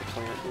bumped into the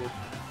plant, dude.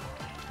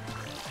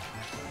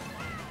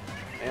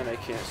 And I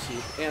can't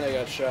see. And I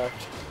got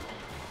shocked.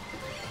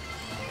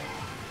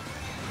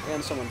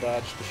 And someone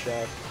dodged the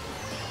shock.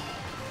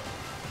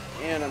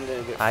 And I'm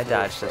gonna get. I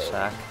dodged the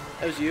shock.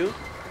 That was you?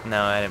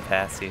 No, I didn't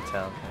pass you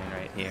till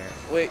right here.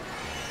 Wait.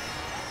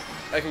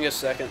 I can get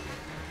second.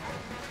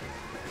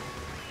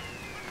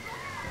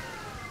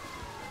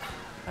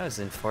 I was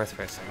in 4th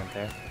for a second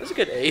there. That's a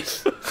good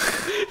 8th.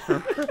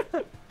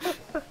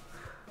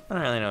 I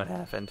don't really know what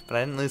happened, but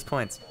I didn't lose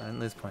points.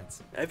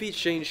 I beat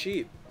Shane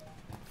Sheep.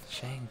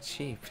 Shane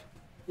Sheep.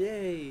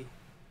 Yay.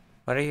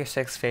 What are your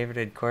 6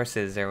 favorited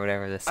courses or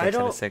whatever the 6 out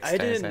of 6 stars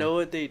I didn't are? know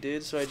what they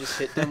did, so I just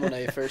hit them when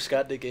I first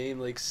got the game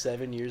like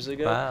 7 years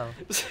ago. Wow.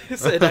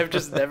 And I've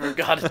just never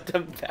gotten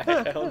them back.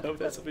 I don't know if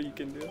that's something you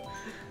can do.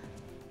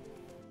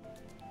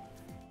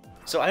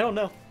 So I don't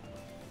know.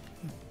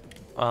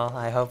 Well,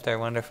 I hope they're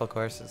wonderful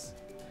courses.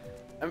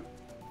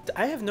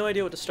 I have no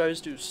idea what the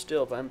stars do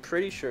still, but I'm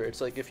pretty sure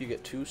it's like if you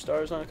get 2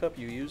 stars on a cup,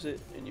 you use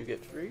it and you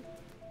get 3.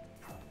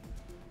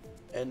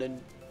 And then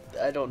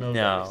I don't know if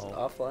that's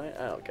offline.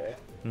 I don't care.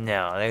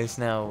 No, there's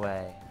no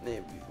way.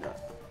 Maybe not.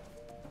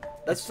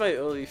 That's my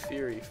only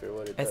theory for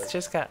what it does. It's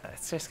just got I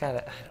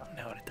don't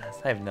know what it does.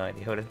 I have no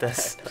idea what it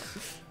does.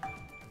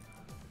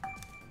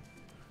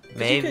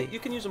 Maybe you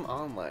can use them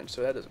online,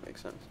 so that doesn't make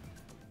sense.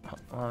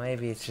 well,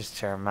 maybe it's just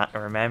to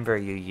remember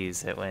you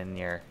use it when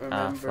you're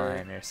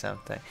offline or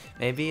something.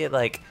 Maybe it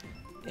like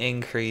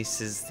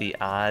increases the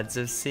odds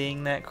of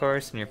seeing that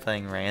course when you're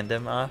playing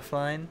random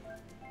offline.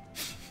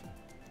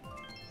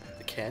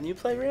 Can you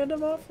play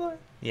random offline?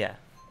 Yeah,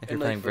 if you're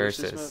like, playing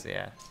versus,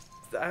 yeah.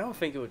 I don't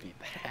think it would be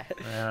bad.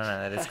 I don't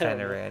know, that is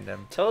kind of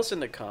random. Tell us in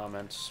the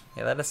comments.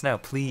 Yeah, let us know,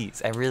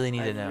 please. I really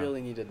need to know. I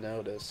really need to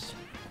know this.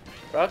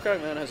 Rock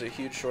Man has a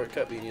huge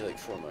shortcut, but you need like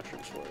 4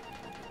 mushrooms for it.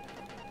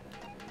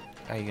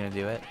 Are you gonna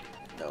do it?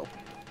 No.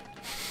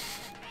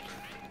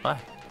 Why?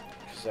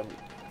 Because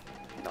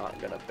I'm not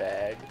gonna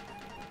bag.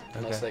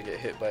 Unless I get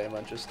hit by a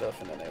bunch of stuff,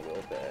 and then I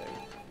will bag.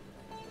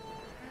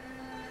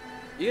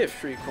 You get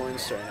free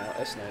coins starting out.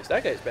 That's nice.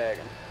 That guy's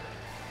bagging.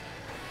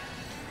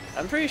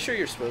 I'm pretty sure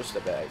you're supposed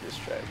to bag this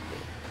track, but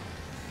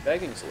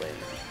bagging's lame.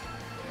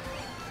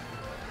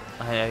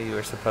 I know you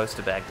were supposed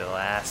to bag the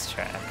last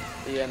track.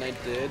 Yeah, and I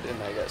did,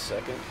 and I got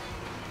second.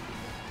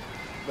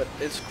 But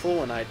it's cool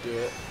when I do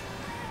it.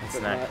 It's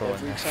but not cool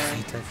every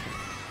time. time.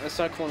 It's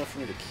not cool enough for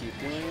me to keep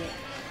doing it.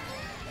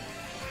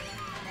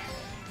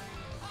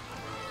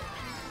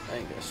 I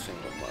ain't gonna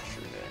single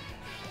mushroom there.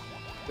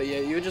 But yeah,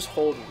 you would just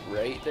hold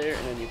right there,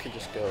 and then you can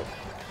just go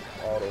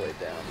all the way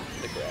down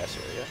the grass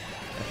area.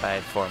 If I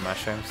had 4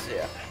 mushrooms?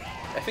 Yeah.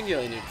 I think you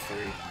only need 3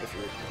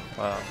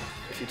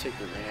 if you take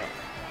the ramp.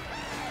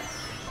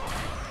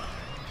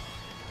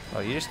 Oh,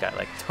 you just got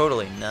like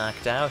totally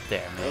knocked out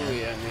there, man. Oh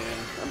yeah, man.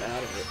 I'm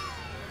out of it.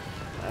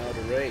 Out of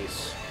the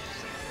race.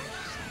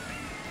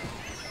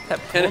 That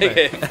Can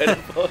I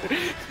puller.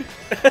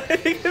 get I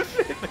can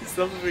fit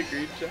myself a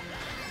green shot.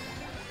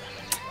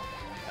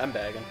 I'm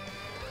bagging.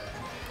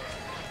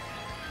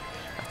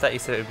 I thought you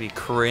said it would be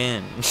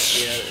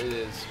cringe. Yeah, it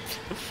is.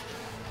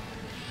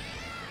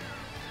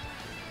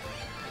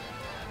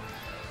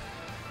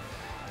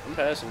 I'm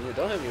passing you.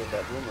 Don't hit me with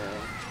that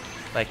boomerang.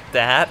 Like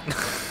that?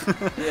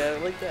 Yeah,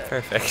 like that.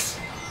 Perfect.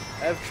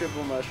 I have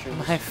triple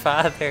mushrooms. My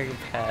father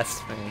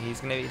passed me.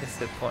 He's gonna be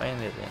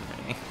disappointed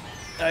in me.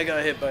 I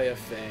got hit by a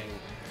thing.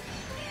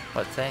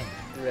 What thing?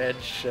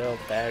 Red shell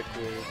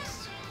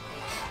backwards.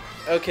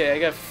 Okay, I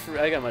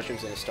got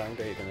mushrooms in a storm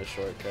gate and a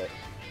shortcut.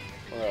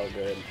 We're all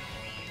good.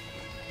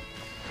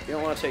 You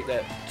don't want to take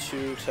that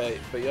too tight,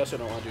 but you also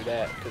don't want to do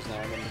that because now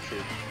I'm in the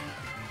tree.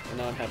 And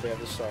now I'm happy I have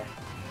the star.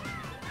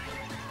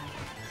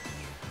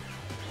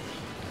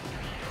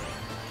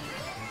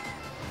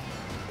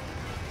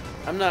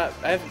 I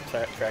haven't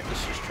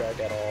practiced this track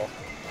at all,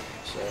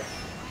 so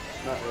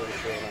I'm not really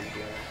sure what I'm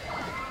doing.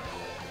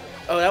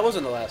 Oh, that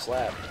wasn't the last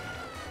lap.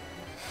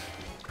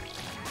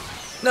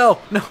 No,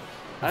 no.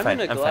 I'm fine,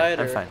 in a I'm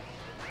glider. Fine, I'm fine.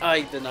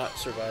 I did not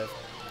survive.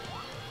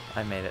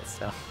 I made it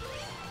still.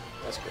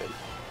 That's good.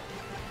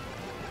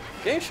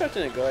 Getting trapped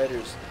in a glider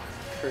is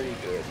pretty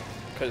good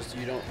because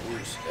you don't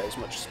lose as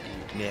much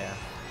speed. Yeah.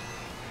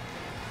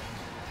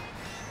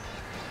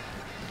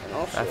 And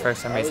also, For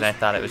some reason, I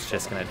thought it was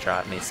just gonna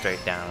drop me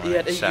straight down. When Yeah,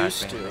 it it shot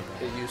used me. to.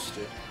 It used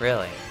to.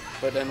 Really?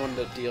 But then when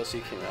the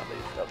DLC came out, they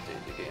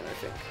updated the game, I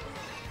think.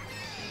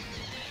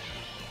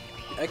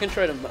 I can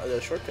try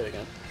the shortcut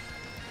again.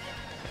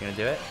 You gonna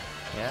do it?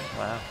 Yeah.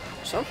 Wow.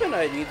 Something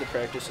I need to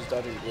practice is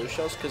dodging blue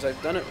shells because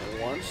I've done it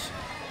once,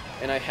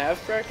 and I have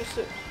practiced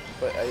it,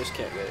 but I just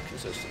can't get it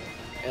consistently.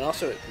 And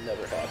also, it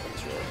never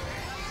happens really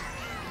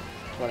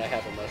when I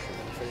have a mushroom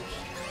in the face.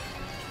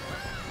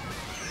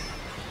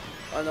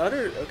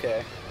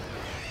 Okay.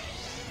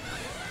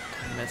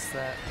 Missed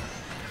that.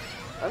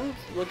 I'm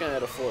looking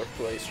at a 4th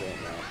place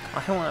right now.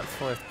 I want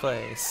 4th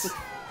place.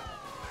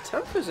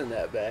 10th isn't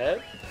that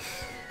bad.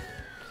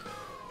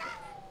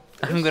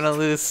 I'm gonna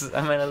lose.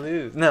 I'm gonna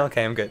lose. No,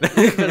 okay, I'm good.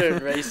 Better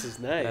race is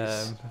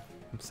nice.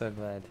 I'm so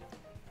glad.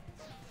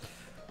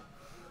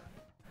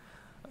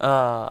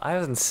 I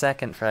was in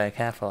 2nd for like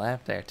half a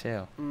lap there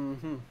too.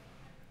 Mm-hmm.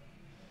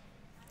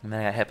 And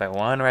then I got hit by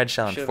 1 red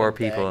shell and Should've 4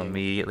 been people bagging.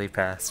 immediately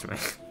passed me.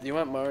 Do you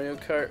want Mario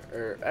Kart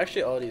or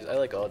actually all these? I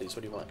like all these.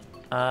 What do you want?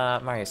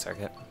 Mario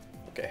Circuit.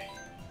 Okay.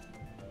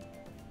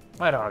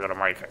 Why don't I go to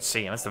Mario Kart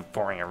C? That's the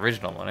boring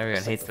original one. Everyone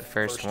It's hates like the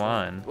first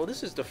one. Well,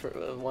 this is the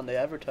one they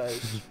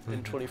advertised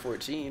in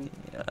 2014.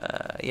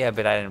 Yeah,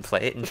 but I didn't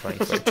play it in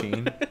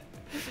 2014.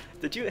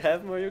 Did you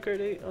have Mario Kart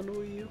 8 on the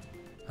Wii U?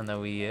 On the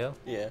Wii U?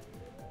 Yeah,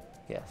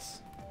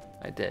 Yes,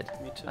 I did.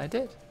 me too. I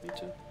did. Me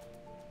too.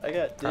 I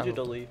got Probably.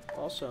 digitally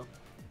also.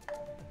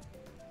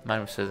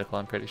 Mine was physical,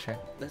 I'm pretty sure.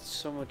 That's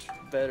so much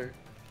better.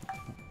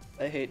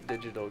 I hate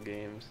digital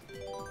games.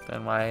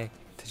 Then why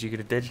did you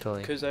get it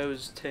digitally? Because I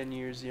was 10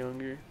 years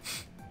younger.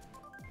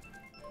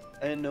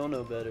 I didn't know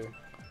no better.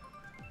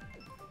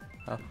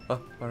 Oh,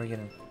 what are we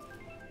getting?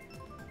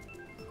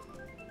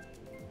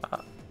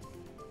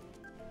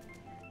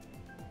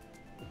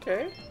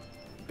 Okay.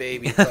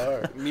 Baby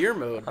park. Mirror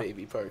mode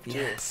baby park too.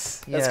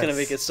 Yes. That's gonna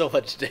make it so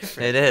much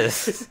different. It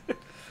is.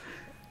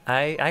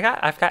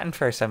 I've gotten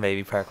first on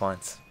Baby Park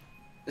once.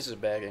 This is a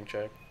bagging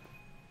track.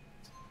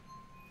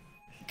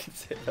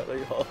 gets hit by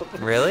like all of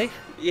them. Really?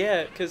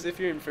 Yeah, because if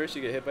you're in first,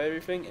 you get hit by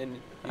everything, and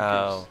you can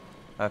Oh,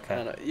 I okay.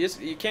 don't know.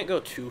 You can't go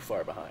too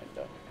far behind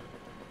though.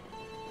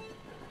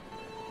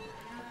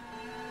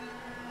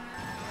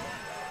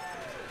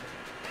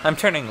 I'm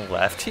turning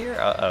left here?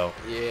 Uh-oh.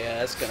 Yeah,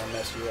 that's gonna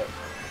mess you up.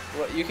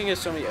 Well, you can get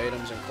so many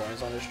items and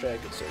coins on this track,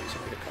 it's so easy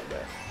to come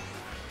back.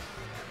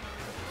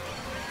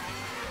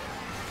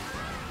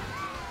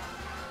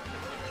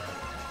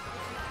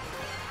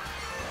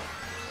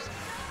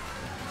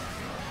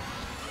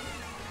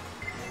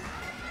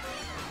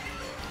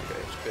 Okay,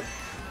 it's good.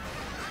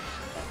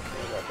 Not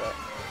care about that.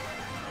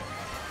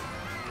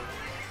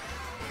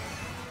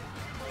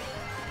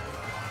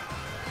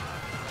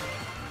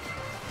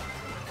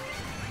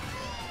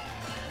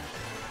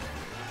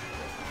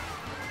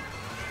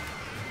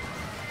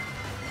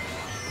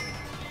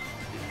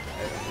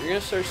 You're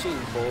gonna start seeing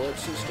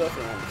bullets and stuff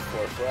around the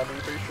fourth lap,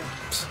 I'm pretty sure.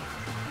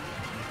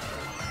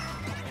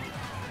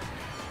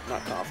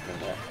 Not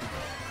confident in that.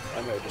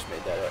 I might have just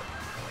made that up.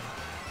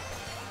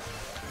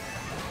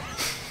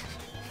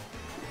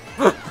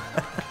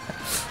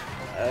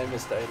 I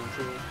missed item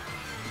too.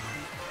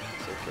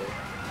 It's okay.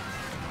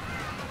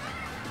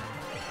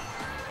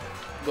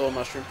 Gold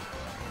mushroom.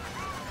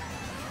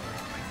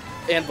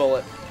 And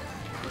bullet.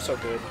 I'm so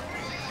good.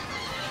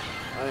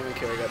 I don't even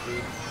care I got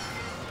beat.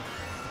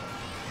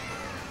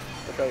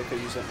 I probably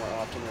could use that more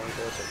often than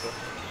bullets are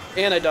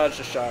cool. And I dodged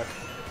a shock.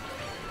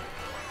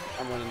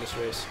 I'm winning this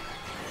race.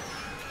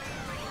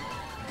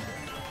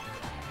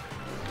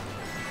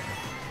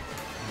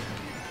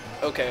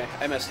 Okay,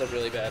 I messed up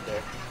really bad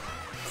there.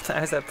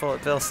 Why is that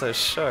bullet bill so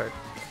short?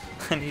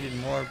 I needed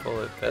more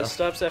bullet bill. It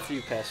stops after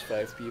you pass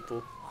 5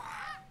 people.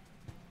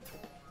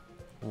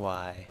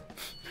 Why?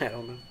 I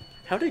don't know.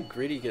 How did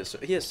Gritty get so...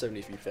 He has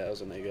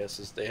 73,000, I guess,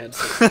 is the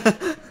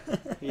answer.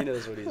 He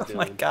knows what he's doing. Oh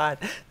my god.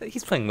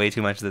 He's playing way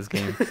too much of this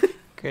game.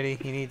 Gritty,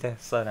 you need to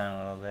slow down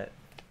a little bit.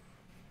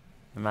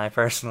 In my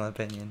personal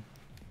opinion.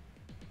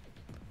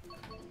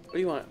 What do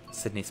you want?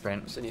 Sydney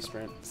Sprint. Sydney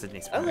Sprint. Sydney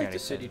I Sprint. like the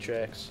city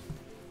tracks.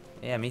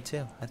 Yeah, me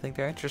too. I think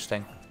they're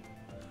interesting.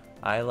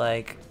 I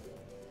like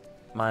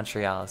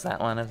Montreal. Is that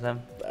one of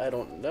them? I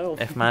don't know.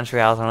 If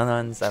Montreal's one of the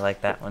ones, I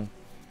like that one.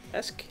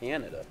 That's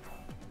Canada.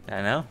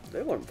 I know.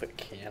 They wouldn't put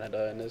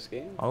Canada in this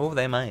game. Oh,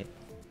 they might.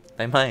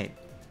 They might.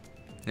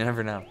 You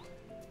never know.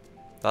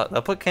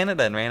 They'll put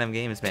Canada in random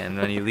games, man,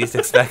 when you least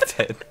expect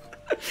it.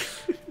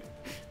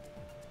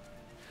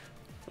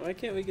 Why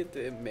can't we get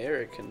the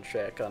American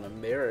track on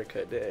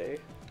America Day?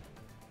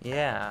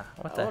 Yeah.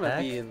 What the I want to heck?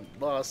 be in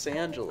Los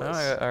Angeles.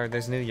 Oh, or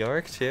there's New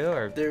York too,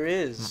 or There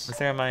is. is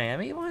there a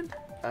Miami one?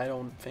 I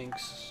don't think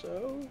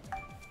so.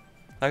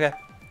 Okay,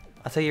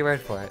 I'll take your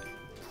word for it.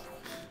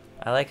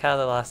 I like how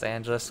the Los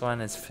Angeles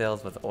one is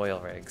filled with oil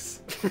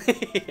rigs.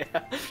 Yeah.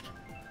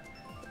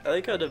 I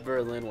like how the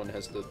Berlin one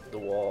has the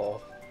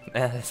wall.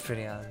 Yeah, that's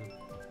pretty awesome.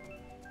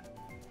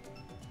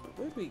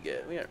 What did we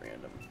get? We got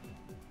random.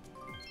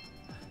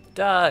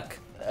 Duck.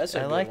 That's a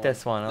I good like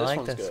this one. I This like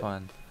one's this good.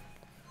 one.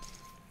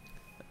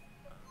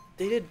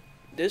 They did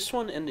this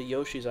one and the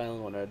Yoshi's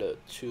Island one are the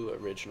 2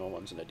 original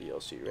ones in the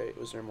DLC, right?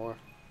 Was there more?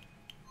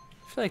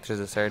 I feel like there's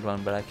a third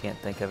one, but I can't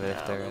think of it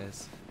if I there don't know.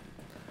 is.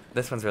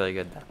 This one's really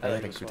good though. I They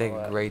like did this a, one they a did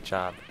a lot. great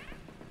job.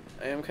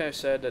 I am kind of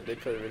sad that they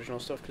put original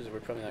stuff because we're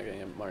probably not going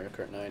to get Mario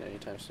Kart 9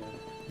 anytime soon.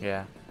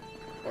 Yeah.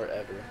 Or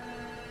ever.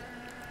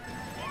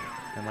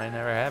 It might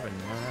never happen.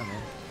 I don't know,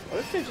 man. What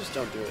if they just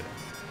don't do it?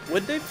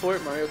 Would they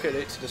port Mario Kart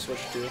 8 to the Switch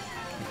too?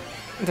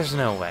 There's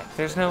no way.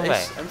 There's no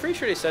way. I'm pretty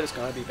sure they said it's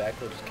going to be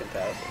backwards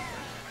compatible.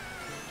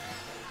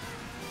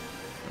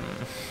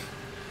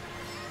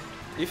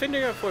 Do you think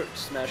they're going to port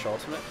Smash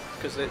Ultimate?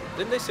 Because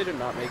didn't they say they're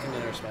not making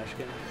another Smash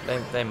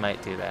game? They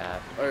might do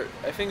that. Or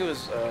I think it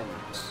was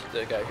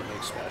the guy who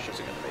makes Smash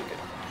isn't going to make it.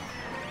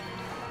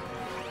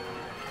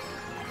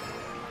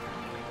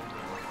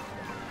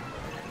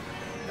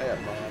 I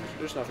got mine.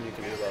 There's nothing you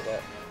can do about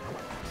that.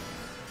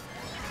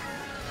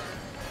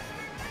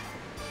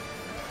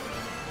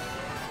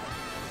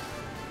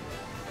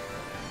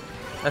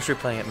 I should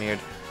be playing it mirrored.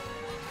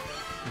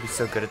 I'd be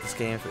so good at this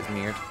game if it was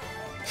mirrored.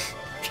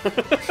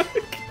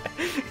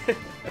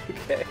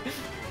 Okay.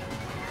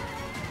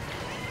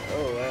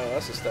 Oh wow,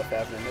 lots of stuff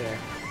happening there.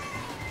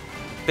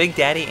 Big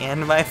Daddy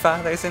and my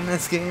father's in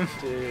this game.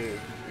 Dude,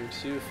 your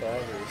 2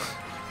 fathers.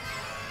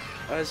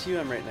 Oh, it's you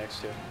I'm right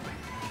next to.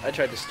 I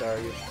tried to star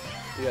you.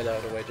 You got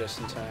out of the way just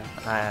in time.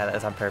 That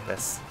was on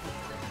purpose.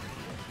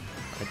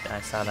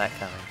 I saw that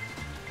coming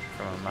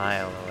from a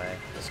mile away.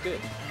 That's good.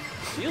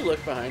 Do you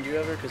look behind you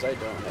ever? Because I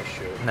don't. I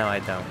should. No, I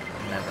don't.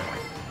 Never.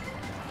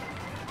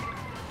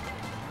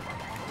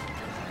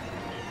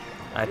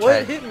 I What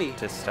tried hit me?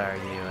 to star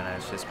you, and I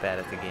was just bad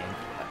at the game.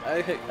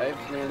 I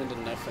ran into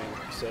nothing,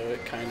 so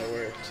it kind of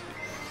worked.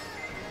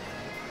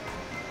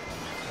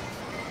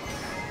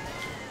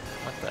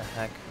 What the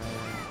heck,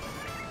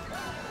 man?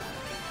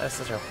 That's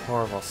such a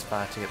horrible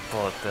spot to get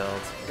bullet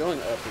billed.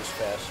 Going up is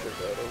faster,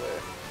 by the way.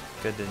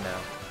 Good to know.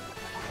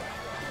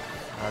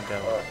 I'll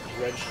go.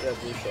 Red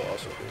blue shell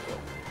also goes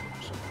up.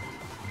 So.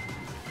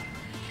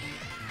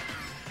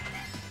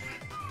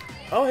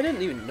 Oh, I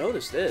didn't even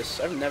notice this.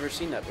 I've never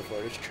seen that before.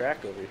 There's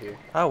track over here.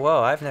 Oh,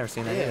 whoa, I've never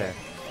seen that Yeah. either.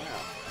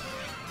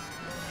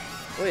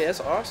 Wow. Wait, that's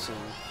awesome.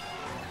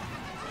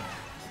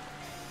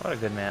 What a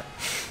good map.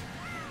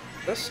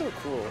 That's so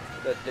cool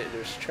that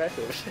there's track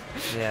over there.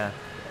 Yeah.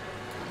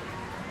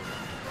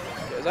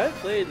 Because I've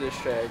played this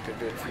track a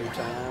good few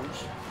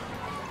times.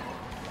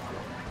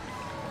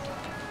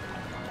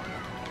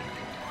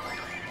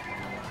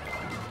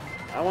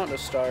 I want the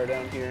star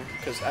down here,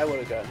 because I would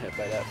have gotten hit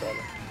by that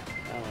probably.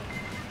 I don't know.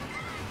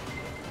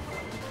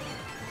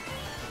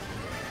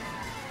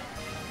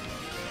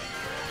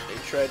 They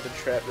tried to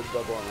trap the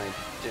bubble and I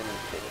didn't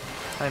hit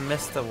it. I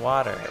missed the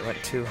water. It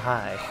went too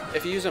high.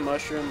 If you use a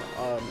mushroom,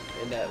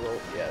 in that will,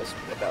 yeah, it's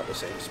about the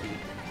same speed.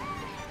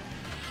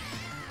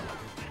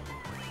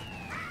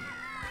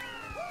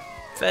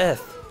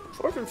 5th.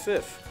 4th and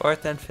 5th.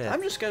 4th and 5th.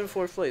 I'm just getting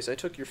 4th place. I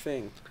took your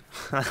thing.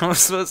 That was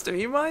supposed to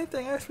be my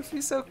thing. I was supposed to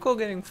be so cool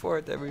getting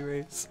 4th every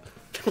race.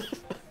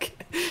 Okay.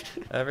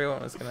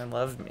 Everyone was gonna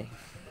love me.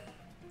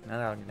 Now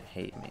they're all gonna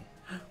hate me.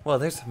 Well,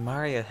 there's a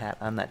Mario hat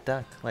on that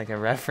duck, like a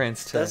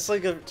reference to That's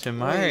like a to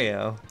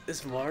Mario. Wait,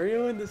 is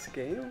Mario in this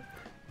game?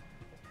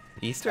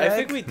 Easter I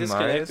egg? think we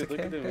Mario's a disconnected. Look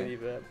at the character? mini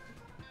map.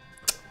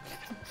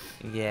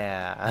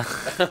 Yeah.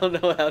 I don't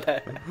know how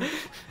that.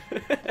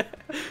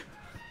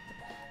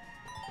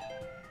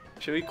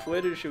 Should we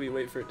quit or should we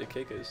wait for it to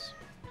kick us?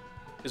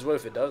 Because what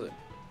if it doesn't?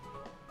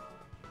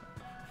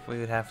 We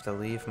would have to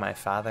leave my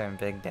father and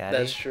Big Daddy.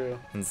 That's true.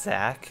 And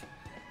Zach.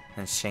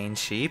 And Shane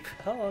Sheep.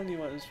 How long do you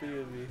want this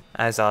video to be?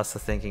 I was also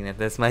thinking that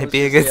this might Let's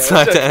be a just- good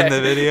yeah, spot that's to end okay.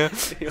 the video.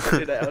 You want to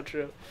do the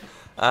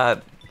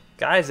outro?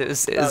 Guys, it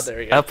was there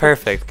we go. oh,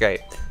 perfect, great.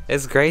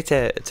 It's great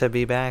to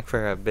be back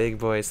for a Big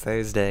Boys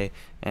Thursday,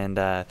 and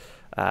I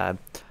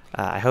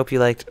hope you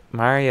liked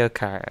Mario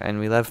Kart, and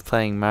we love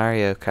playing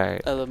Mario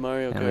Kart. I love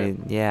Mario Kart.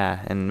 And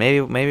and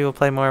maybe we'll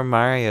play more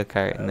Mario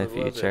Kart in I the would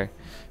love future. it.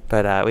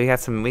 But we got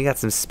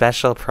some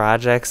special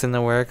projects in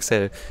the works,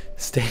 so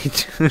stay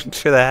tuned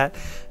for that.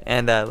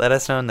 And let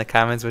us know in the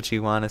comments what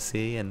you want to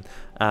see and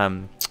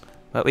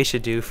what we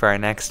should do for our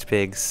next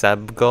big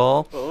sub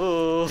goal.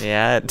 Oh.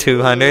 Yeah,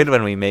 200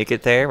 when we make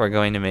it there. We're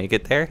going to make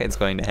it there. It's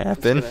going to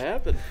happen. It's gonna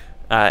happen.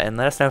 And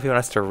let us know if you want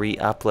us to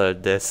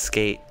re-upload this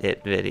Skate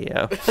It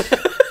video.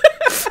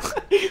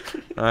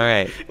 All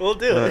right. We'll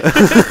do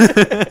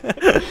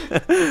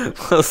it.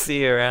 We'll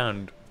see you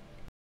around.